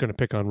 I'm going to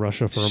pick on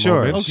Russia for a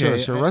moment. Okay,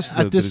 sure. Russia's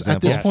at this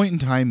example. point in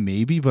time,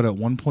 maybe, but at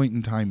one point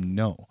in time,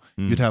 no.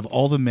 You'd have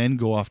all the men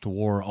go off to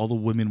war, all the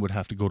women would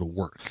have to go to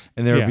work.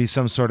 And there would be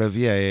some sort of,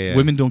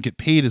 Women don't get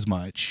paid as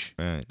much,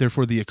 right.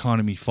 Therefore the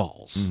economy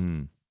falls.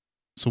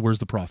 So where's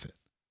the profit?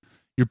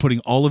 You're putting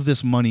all of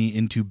this money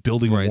into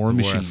building war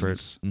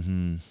machines,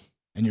 and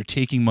you're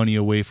taking money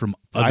away from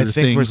other things.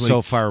 I think we're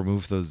so far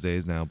removed those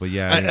days now, but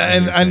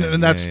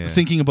and that's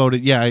thinking about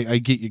it. Yeah, I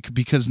get you,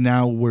 because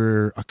now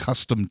we're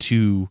accustomed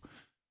to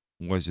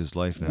what's just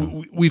life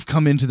now. We've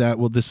come into that.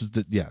 Well, this is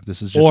just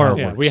how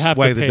it works. We have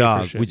Wag to the pay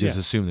dog. for shit. We just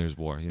assume there's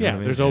war. You know what I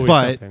mean? There's always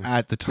but something.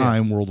 at the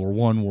time, World War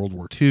I, World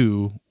War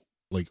II,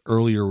 like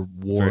earlier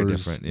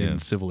wars in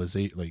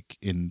civilization, like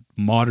in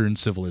modern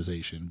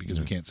civilization, because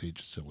we can't say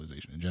just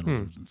civilization in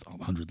general. There's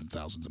hundreds and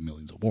thousands of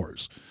millions of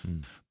wars,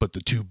 but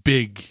the two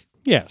big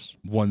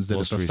ones that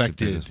have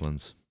affected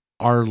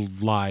our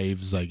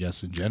lives, I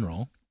guess, in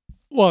general.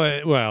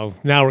 Well,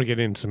 now we're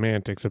getting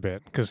semantics a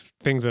bit, because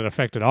things that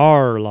affected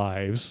our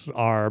lives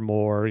are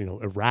more,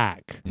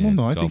 Iraq. Well,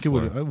 no, I think it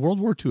would.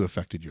 World War II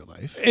affected your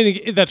life,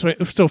 and that's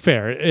what. So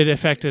fair. It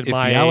affected if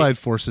the Allied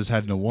forces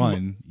hadn't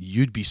won,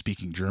 you'd be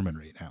speaking German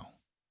right now.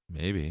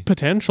 Maybe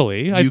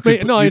potentially. You could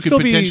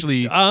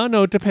potentially.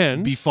 No, it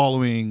depends. Be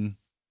following.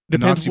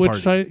 Depends Nazi which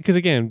party. side. Because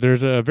again,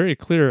 there's a very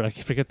clear. I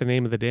forget the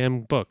name of the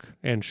damn book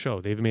and show.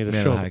 They've made a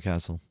Man show. in the High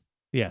Castle.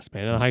 Yes,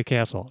 Man in the High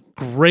Castle.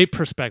 Great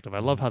perspective. I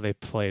love how they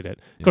played it.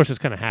 Of course, it's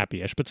kind of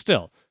happy-ish, but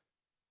still.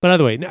 But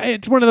either way,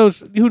 it's one of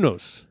those. Who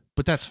knows?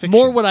 But that's fiction.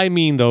 More what I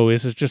mean though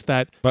is just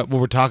that. But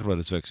what we're talking about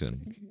is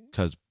fiction,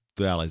 because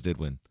the Allies did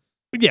win.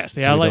 Yes,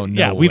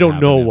 So we don't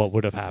know what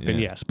would have happened.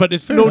 Yes, but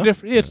it's no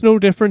different. It's no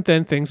different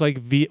than things like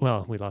we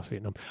lost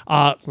Vietnam.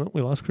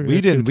 We lost Korea. We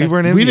didn't. We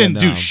weren't in. We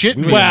Vietnam. didn't do shit.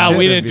 We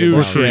didn't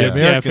do shit. Yeah,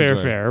 Americans were.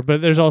 fair.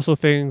 But there's also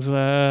things.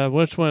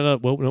 Which one?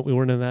 No, we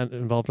weren't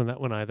involved in that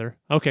one either.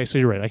 Okay, so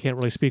you're right. I can't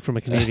really speak from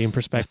a Canadian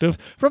perspective.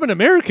 From an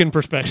American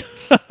perspective,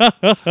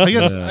 I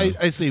guess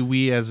I say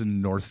we as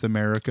in North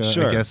America.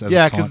 Sure. I guess.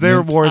 As because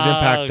their wars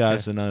impact okay.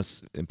 us and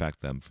us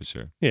impact them for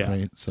sure. Yeah.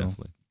 Right. So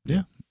Definitely.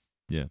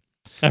 yeah.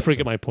 I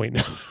forget my point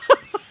now.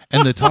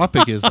 And the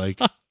topic is like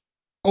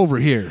over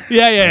here.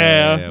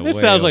 Yeah. It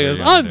sounds like over it's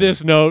here. on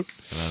this note.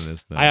 On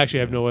this note, I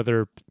actually have no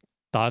other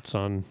thoughts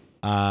on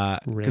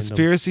random.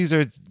 Conspiracies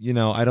are.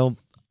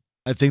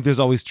 I think there's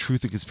always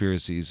truth in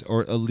conspiracies,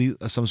 or at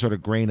least some sort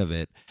of grain of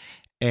it.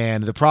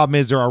 And the problem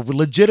is there are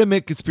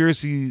legitimate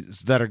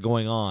conspiracies that are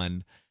going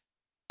on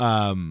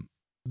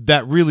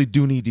that really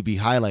do need to be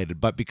highlighted.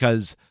 But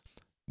because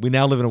we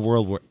now live in a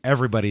world where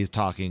everybody is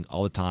talking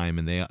all the time,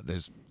 and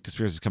there's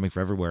conspiracies coming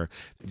from everywhere,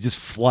 it just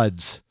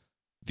floods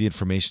the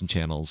information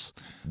channels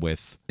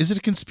with. Is it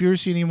a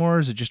conspiracy anymore, or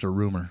is it just a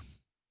rumor?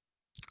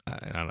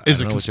 I don't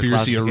Is know, a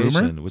conspiracy a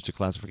rumor? What's your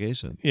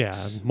classification?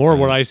 Yeah, more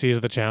what I see is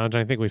the challenge.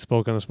 I think we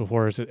spoke on this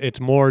before. It's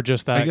more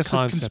just that I guess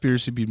concept. a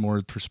conspiracy would be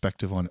more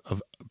perspective on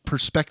of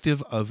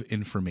perspective of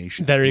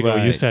information. There you go.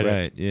 You Right, said right,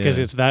 it. Because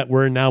yeah. it's that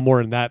we're now more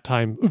in that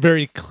time,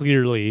 very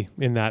clearly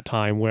in that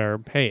time where,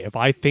 hey, if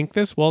I think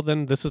this, well,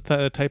 then this is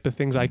the type of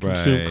things I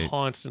consume Right.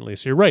 constantly.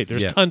 So you're right.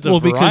 There's Yeah. tons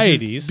of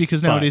varieties.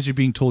 Because but nowadays you're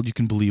being told you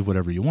can believe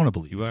whatever you want to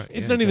believe. You are.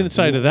 it's yeah, not even yeah. the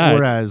side of that.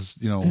 Whereas,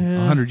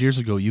 100 years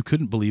ago, you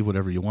couldn't believe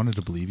whatever you wanted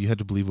to believe. You had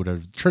to believe whatever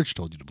the church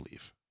told you to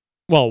believe.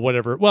 Well,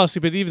 whatever. Well,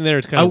 see, but even there,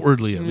 it's kind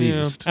Outwardly, of at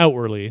least.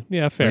 Outwardly,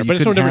 yeah, fair. You But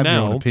it's no couldn't different have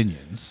your own now.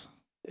 opinions.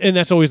 And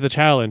that's always the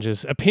challenge.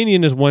 Is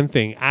opinion is one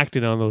thing.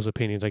 Acting on those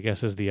opinions, I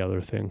guess, is the other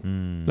thing.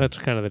 Mm. That's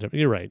kind of the difference.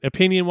 You're right.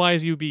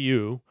 Opinion-wise, you be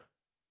you,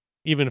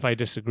 even if I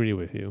disagree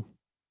with you.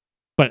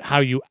 But how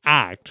you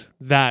act,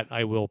 that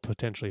I will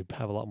potentially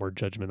have a lot more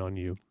judgment on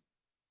you.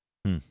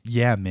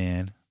 Yeah,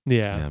 man.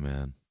 Yeah. Yeah,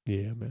 man.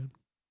 Yeah, man.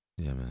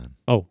 Yeah, man.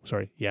 Oh,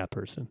 sorry. Yeah,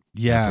 person.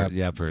 Yeah.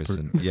 Yeah,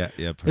 person. Yeah,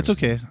 person. It's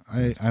okay.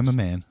 I'm a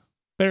man.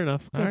 Fair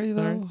enough. Are you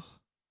All right.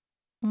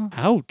 though?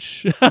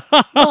 Ouch. No,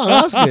 I'm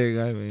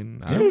asking. I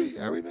mean,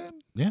 are we men?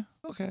 Yeah.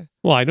 Okay.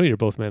 Well, I know you're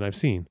both men. I've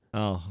seen.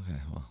 Oh, okay.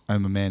 Well,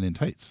 I'm a man in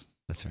tights.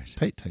 that's right.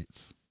 Tight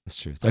tights. That's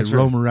true. I Thanks for-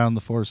 roam around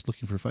the forest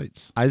looking for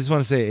fights. I just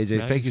want to say,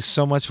 AJ, thank you Nice.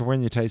 so much for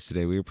wearing your tights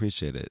today. We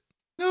appreciate it.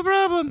 No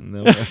problem.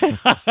 No,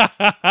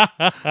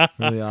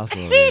 really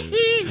awesome.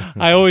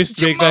 I always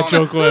make that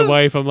joke with my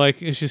wife. I'm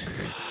like,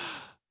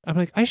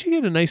 I should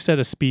get a nice set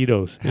of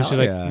Speedos. And Hell she's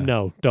like, yeah.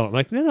 no, don't. I'm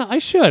like, no, I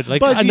should.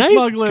 Like, Budgie a nice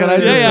smuggler. Can I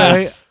just Yeah,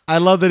 say, yeah. I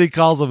love that he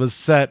calls them a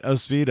set of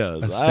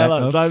Speedos. A set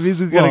of- that means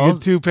he's going to Well,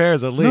 get 2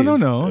 pairs at least.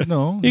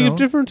 No. You have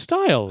different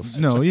styles.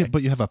 No,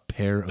 but you have a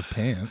pair of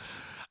pants.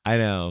 I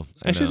know.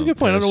 Actually, it's a good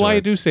point. I don't know why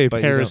you do say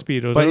pair of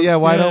Speedos. But yeah,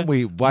 why don't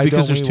we? Why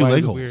Because don't there's we? 2 Why leg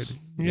is it holes. weird?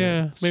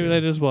 Yeah, it's maybe true.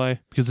 that is why.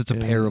 Because it's a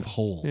Yeah. pair of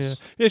holes.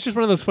 Yeah, it's just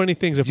one of those funny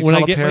things. If You when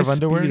call I a get pair my of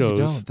underwear, Speedos, you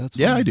don't. That's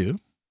Yeah, fine. I do.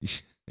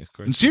 Of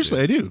course And seriously,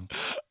 you I do. do.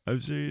 I'm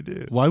sure you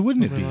do. Why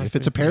wouldn't it Oh, be? my If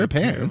it's a pair of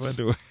Pair of pants,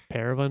 underwear.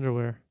 pair of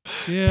underwear.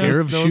 Yeah, Pair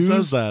of no shoes, one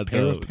says that.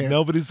 pair Though. of pair-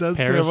 Nobody says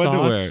pair pair of of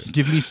underwear. socks.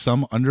 give me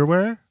some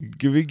underwear.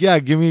 Give me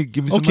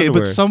some Okay, underwear.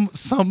 but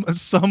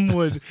some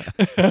would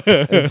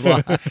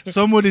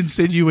some would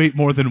insinuate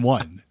more than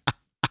one.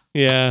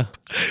 yeah.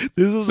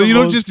 This is So the you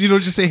most-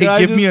 don't just say, Can I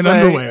 "Hey, give me just an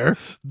say- underwear."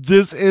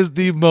 This is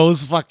the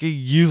most fucking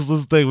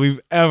useless thing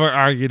we've ever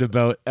argued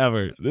about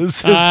ever. This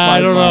is I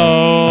by don't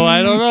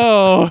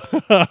far-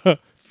 know.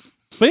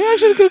 But yeah,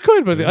 actually, a good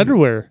point about the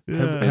underwear.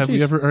 Yeah. Have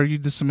we ever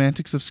argued the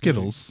semantics of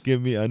Skittles?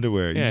 Give me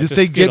underwear. Yeah, You just it's a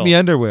say give me Skittle.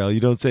 underwear.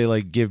 You don't say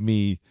like give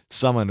me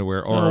some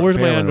underwear or No, where's a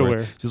pair my of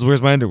underwear? Just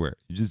where's my underwear?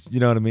 You just you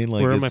know what I mean?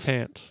 Like Where are my it's-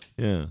 pants?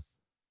 Yeah.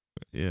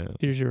 Yeah.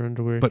 Here's your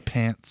underwear. But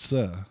pants.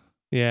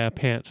 Yeah,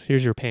 pants.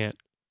 Here's your pant.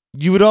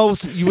 You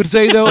would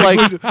say though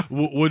like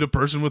would a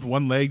person with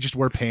one leg just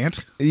wear pant?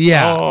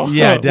 yeah, Oh,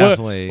 yeah, we'll-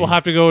 definitely. We'll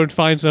have to go and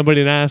find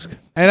somebody and ask.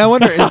 And I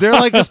wonder, is there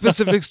like a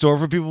specific store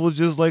for people with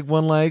just like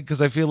one leg?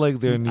 Because I feel like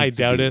there needs I to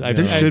doubt be, it.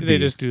 you know? should They be.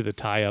 just do the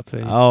tie-up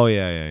thing. Oh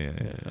yeah.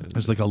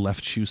 There's like a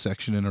left shoe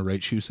section and a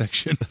right shoe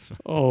section.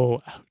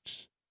 Oh,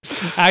 ouch.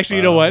 Actually,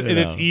 you know what? you And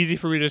it's know. easy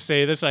for me to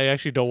say this. I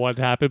actually don't want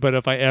it to happen. But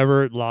if I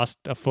ever lost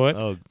a foot,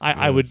 Oh,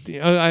 I would.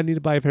 I need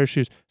to buy a pair of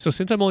shoes. So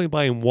since I'm only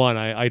buying one,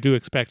 I do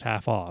expect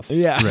half off.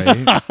 Yeah.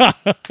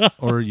 Right.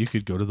 Or you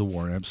could go to the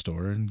War Amp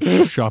store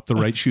and shop the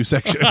right shoe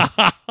section.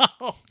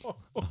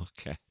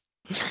 Okay.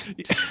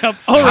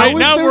 All right, How is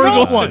now there we're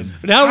not going. one?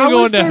 Now How we're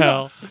going is to there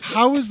hell.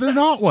 How is there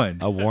not one?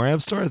 A War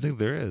Amp store? I think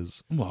there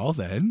is. Well,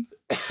 then.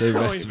 They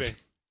Oh, rest- wait.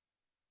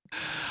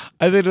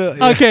 I think.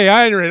 Okay,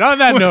 I agree. On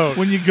that note,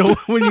 When you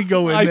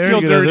go in I there,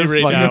 feel you know, dirty this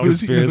right fucking- now. who's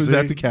Conspiracy.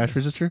 at the cash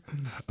register?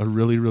 A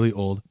really, really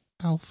old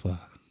Alpha.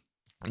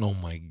 Oh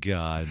my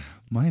god.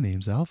 My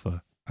name's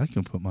Alpha. I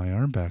can put my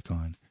arm back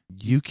on.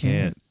 You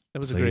can't. that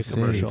was a Play great safe.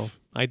 commercial.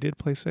 I did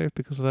play safe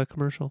because of that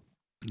commercial.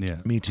 Yeah.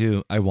 Me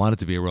too. I wanted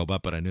to be a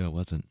robot, but I knew it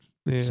wasn't.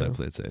 Yeah. So I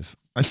played safe.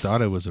 I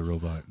thought I was a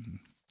robot.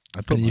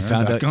 I put And my you arm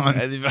found back out. on.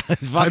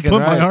 I put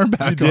my arm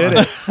back You did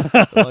on. it.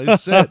 Holy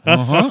shit.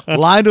 Uh-huh.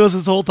 Lying to us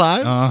this whole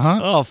time? Uh-huh.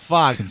 Oh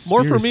fuck.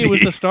 More for me was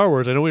Conspiracy. the Star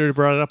Wars. I know we already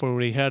brought it up when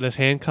he had his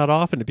hand cut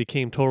off and it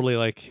became totally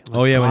like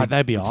Oh yeah, when God, he-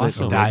 that'd be he played-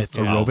 awesome. That-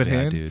 A robot yeah,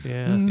 hand? dude.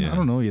 Yeah. Yeah. I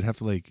don't know. You'd have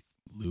to like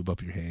lube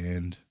up your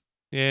hand.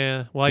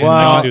 Yeah. Well, And, Well,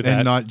 I not, can do that.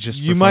 and not just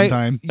You for might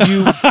fun time.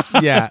 you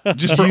yeah.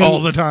 Just for all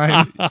the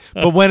time.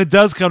 But when it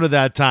does come to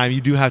that time,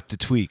 you do have to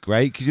tweak,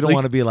 right? Because you don't Like-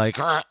 want to be like,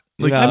 "Argh,"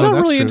 you like, know? I'm Oh, not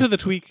that's really true. into the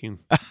tweaking.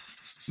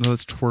 No,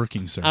 it's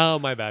twerking, sir. Oh,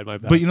 my bad. My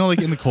bad. But you know,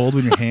 like in the cold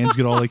when your hands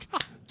get all like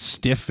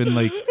stiff and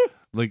like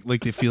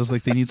it feels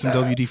like they need some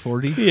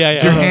WD-40.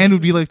 Yeah. Your hand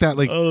would be like that,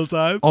 like all the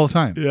time. all the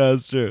time. Yeah,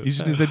 that's true. You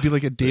should that'd be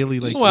like a daily,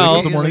 like Well- wake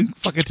up in the morning. Like,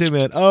 fucking Tin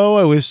Man. Oh,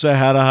 I wish I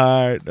had a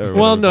heart. or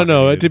Well, whatever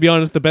no. fucking To be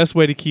honest, the best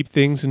way to keep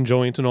things and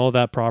joints and all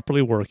that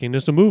properly working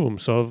is to move them.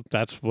 So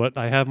that's what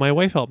I have my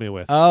wife help me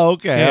with. Oh,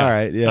 okay. Yeah. All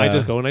right. Yeah. I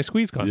just go and I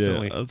squeeze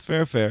constantly.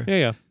 Yeah, fair.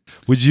 Yeah.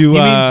 Would you? He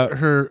means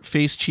her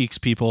face cheeks,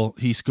 people.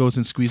 He goes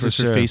and squeeses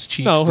For her sure. face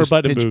cheeks. No, her just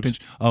butt and pinch, boobs.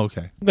 pinch. Oh,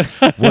 okay.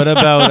 what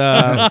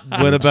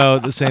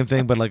about the same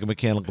thing but like a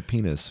mechanical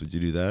penis? Would you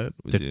do that?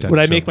 Would you? Would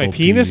I make my Detachable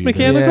penis penis.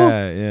 mechanical?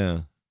 Yeah.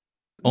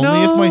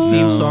 Only if my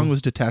theme No. song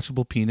was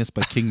 "Detachable Penis"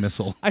 by King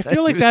Missile. I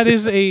feel like that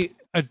is a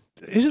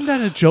isn't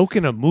that a joke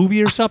in a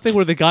movie or something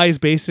where the guy is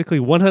basically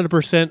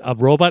 100% a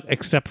robot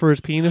except for his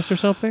penis or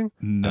something?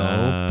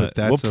 No, but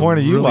that's what porn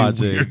are you really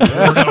watching? weird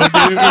porno,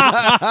 dude.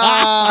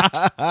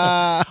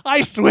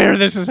 I swear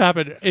this has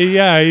happened.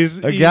 Yeah,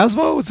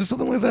 Orgasmo? Was there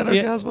something like that?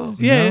 Yeah. Orgasmo?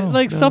 Yeah, No,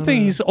 like something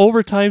he's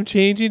over time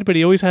changing, but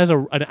he always has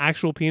an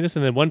actual penis,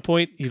 and then one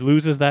point he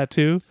loses that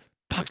too.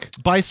 Fuck.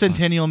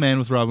 Bicentennial Man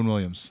with Robin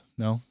Williams.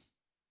 No.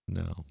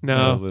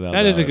 No,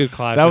 that is a good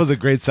classic. That was a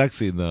great sex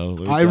scene, though.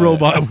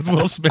 iRobot with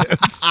Will Smith.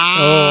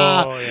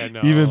 Oh, yeah, no.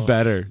 Even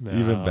better. No,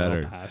 Even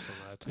better. I'll pass on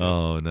that too.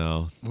 Oh,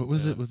 no. What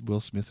was it with Will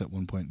Smith at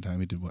one point in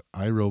time? He did what?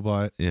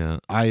 iRobot, Yeah.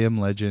 I Am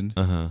Legend,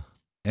 Uh-huh.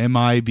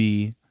 MIB.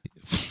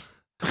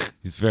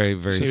 He's very,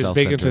 very He was big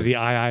self-centered. into the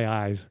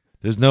eyes.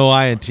 There's no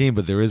I in team,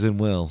 but there is in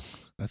Will.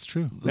 That's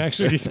true.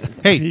 Actually,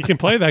 Hey. he can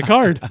play that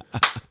card.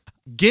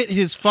 Get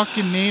his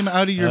fucking name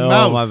out of your Oh,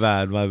 mouth. my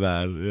bad.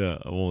 Yeah,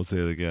 I won't say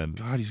it again.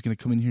 God, he's going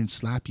to come in here and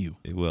slap you.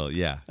 It will,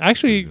 yeah.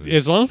 Actually,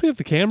 as long as we have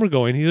the camera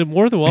going, he's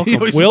more than welcome.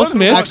 He's Will more than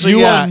Smith, welcome. you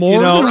Yeah, are more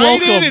you know, than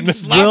Write welcome. in and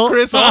slap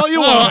Chris all you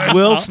want.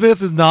 Will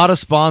Smith is not a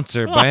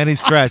sponsor by any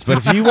stretch, but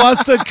if he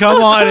wants to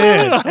come on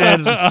in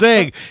and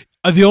sing,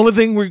 the only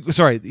thing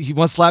he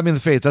wants to slap me in the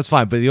face, that's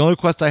fine. But the only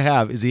request I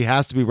have is he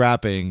has to be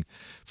rapping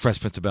Fresh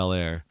Prince of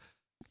Bel-Air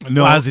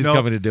as he's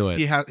coming to do it.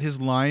 He his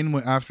line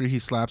after he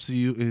slaps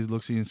you, he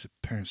looks at you and says,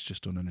 "Parents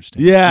just don't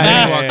understand." Yeah, And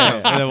then he yeah, walks yeah, out. yeah.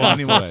 And then And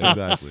he walks walks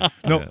away. out.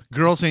 Exactly. No, Yeah.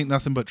 girls ain't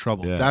nothing but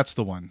trouble. Yeah. That's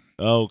the one.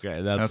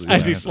 Okay, that's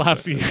As he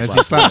slaps you. As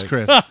he slaps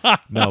Chris.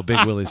 No,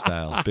 Big Willie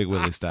style. Big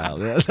Willie style.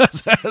 Yeah,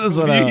 that's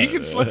what He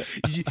can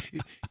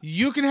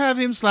you can have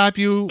him slap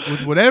you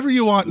with whatever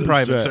you want in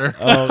private, sir.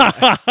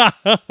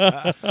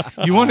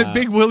 You want it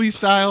Big Willie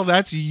style?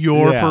 That's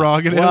your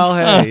prerogative. Well,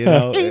 hey,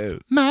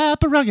 it's my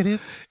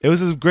prerogative. It was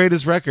his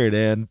greatest record,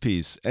 and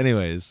peace.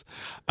 Anyways,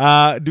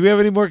 do we have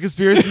any more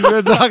conspiracies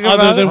we're talking about?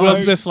 Other than Will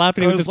Smith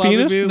slapping with his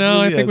penis?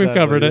 No, I think we've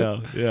covered it.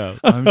 Yeah.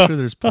 I'm sure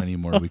there's plenty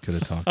more we could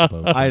have talked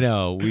about. I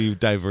know. We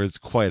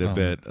diverged quite a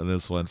bit on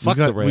this one. Fuck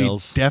the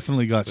rails. We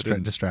definitely got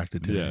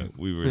distracted today. Yeah,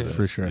 we were.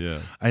 For sure. Yeah.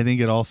 I think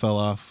it all fell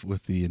off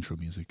with the intro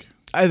music.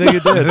 I think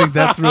it did. I think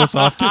that threw us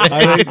off today.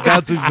 I think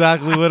that's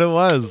exactly what it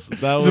was.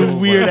 That was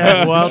weird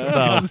ass. What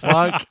the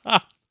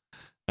fuck?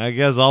 I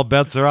guess all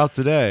bets are off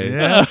today.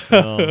 Yeah.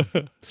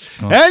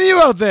 And you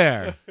out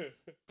there,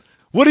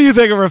 what do you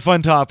think of our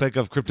fun topic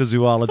of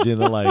cryptozoology and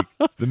the like,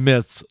 the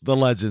myths, the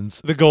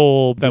legends? The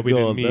goal that we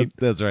didn't meet.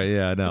 That's right.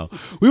 Yeah, I know.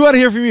 We want to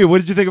hear from you. What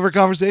did you think of our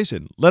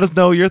conversation? Let us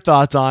know your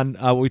thoughts on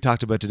what we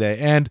talked about today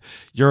and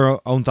your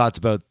own thoughts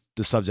about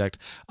the subject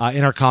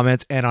in our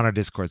comments and on our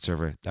Discord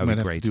server. That would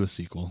be great. Have to do a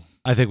sequel.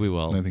 I think we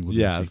will. I think we'll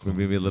do a sequel.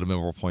 Maybe a little bit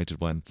more pointed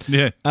one.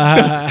 Yeah.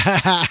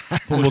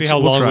 We'll see how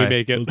long we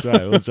make it.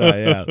 We'll try,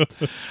 yeah.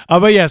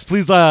 But yes,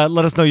 please let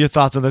us know your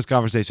thoughts on this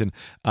conversation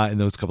in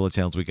those couple of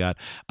channels we got.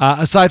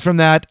 Aside from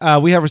that,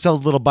 we have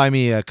ourselves a little Buy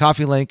Me a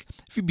Coffee link.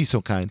 If you'd be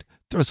so kind,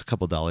 throw us a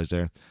couple $1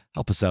 there.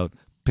 Help us out.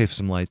 Pay for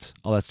some lights,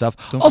 all that stuff.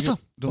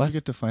 Don't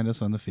forget to find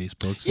us on the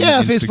Facebooks, yeah,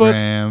 and the Facebook,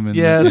 Instagram, and,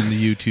 yes, and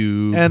the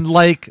YouTube, and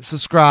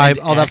subscribe,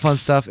 and all that X. fun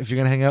stuff. If you're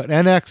gonna hang out,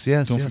 and X,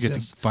 yes, don't forget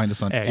to find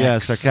us on X. Yeah,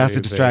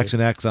 Sarcastic Distraction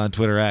X on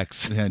Twitter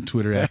X. Yeah,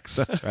 Twitter X.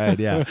 That's right.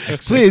 Yeah,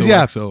 please, be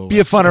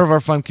a funner of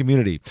our fun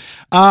community.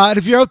 And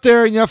if you're out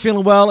there and you're not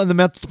feeling well in the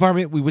mental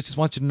department, we just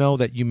want you to know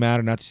that you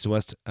matter, not just to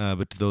us,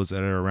 but to those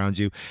that are around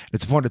you.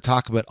 It's important to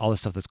talk about all the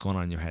stuff that's going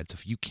on in your head. So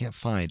if you can't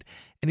find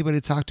anybody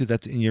to talk to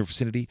that's in your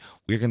vicinity,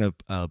 we're going to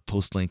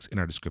post links in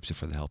our description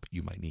for the help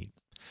you might need.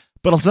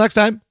 But until next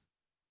time,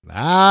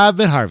 I've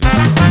been Harvey.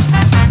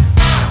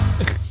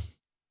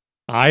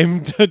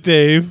 I'm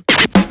Dave.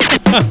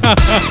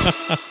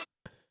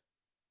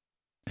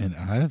 And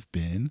I've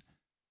been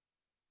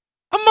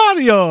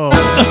Mario.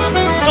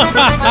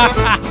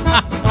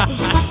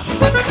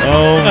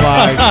 Oh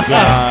my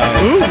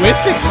God. Ooh, with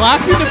the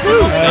clapping the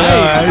boot.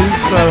 Nice.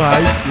 He's so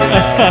hyped.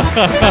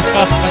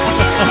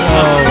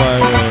 Oh my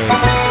God.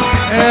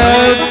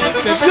 And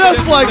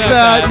just like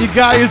that, you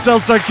got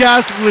yourself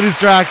sarcastically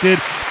distracted.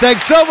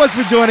 Thanks so much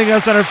for joining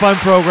us on our fun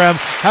program.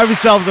 Have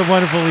yourselves a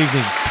wonderful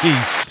evening.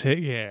 Peace.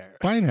 Take care.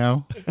 Bye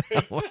now.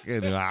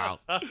 Wow.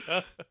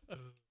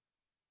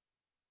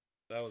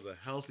 That was a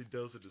healthy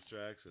dose of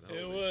distraction.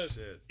 Holy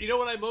shit. You know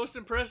what I'm most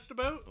impressed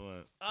about?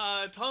 What?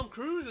 Tom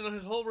Cruise and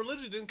his whole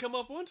religion didn't come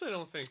up once, I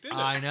don't think, did it?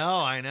 I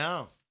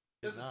know.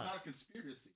 Because it's not a conspiracy.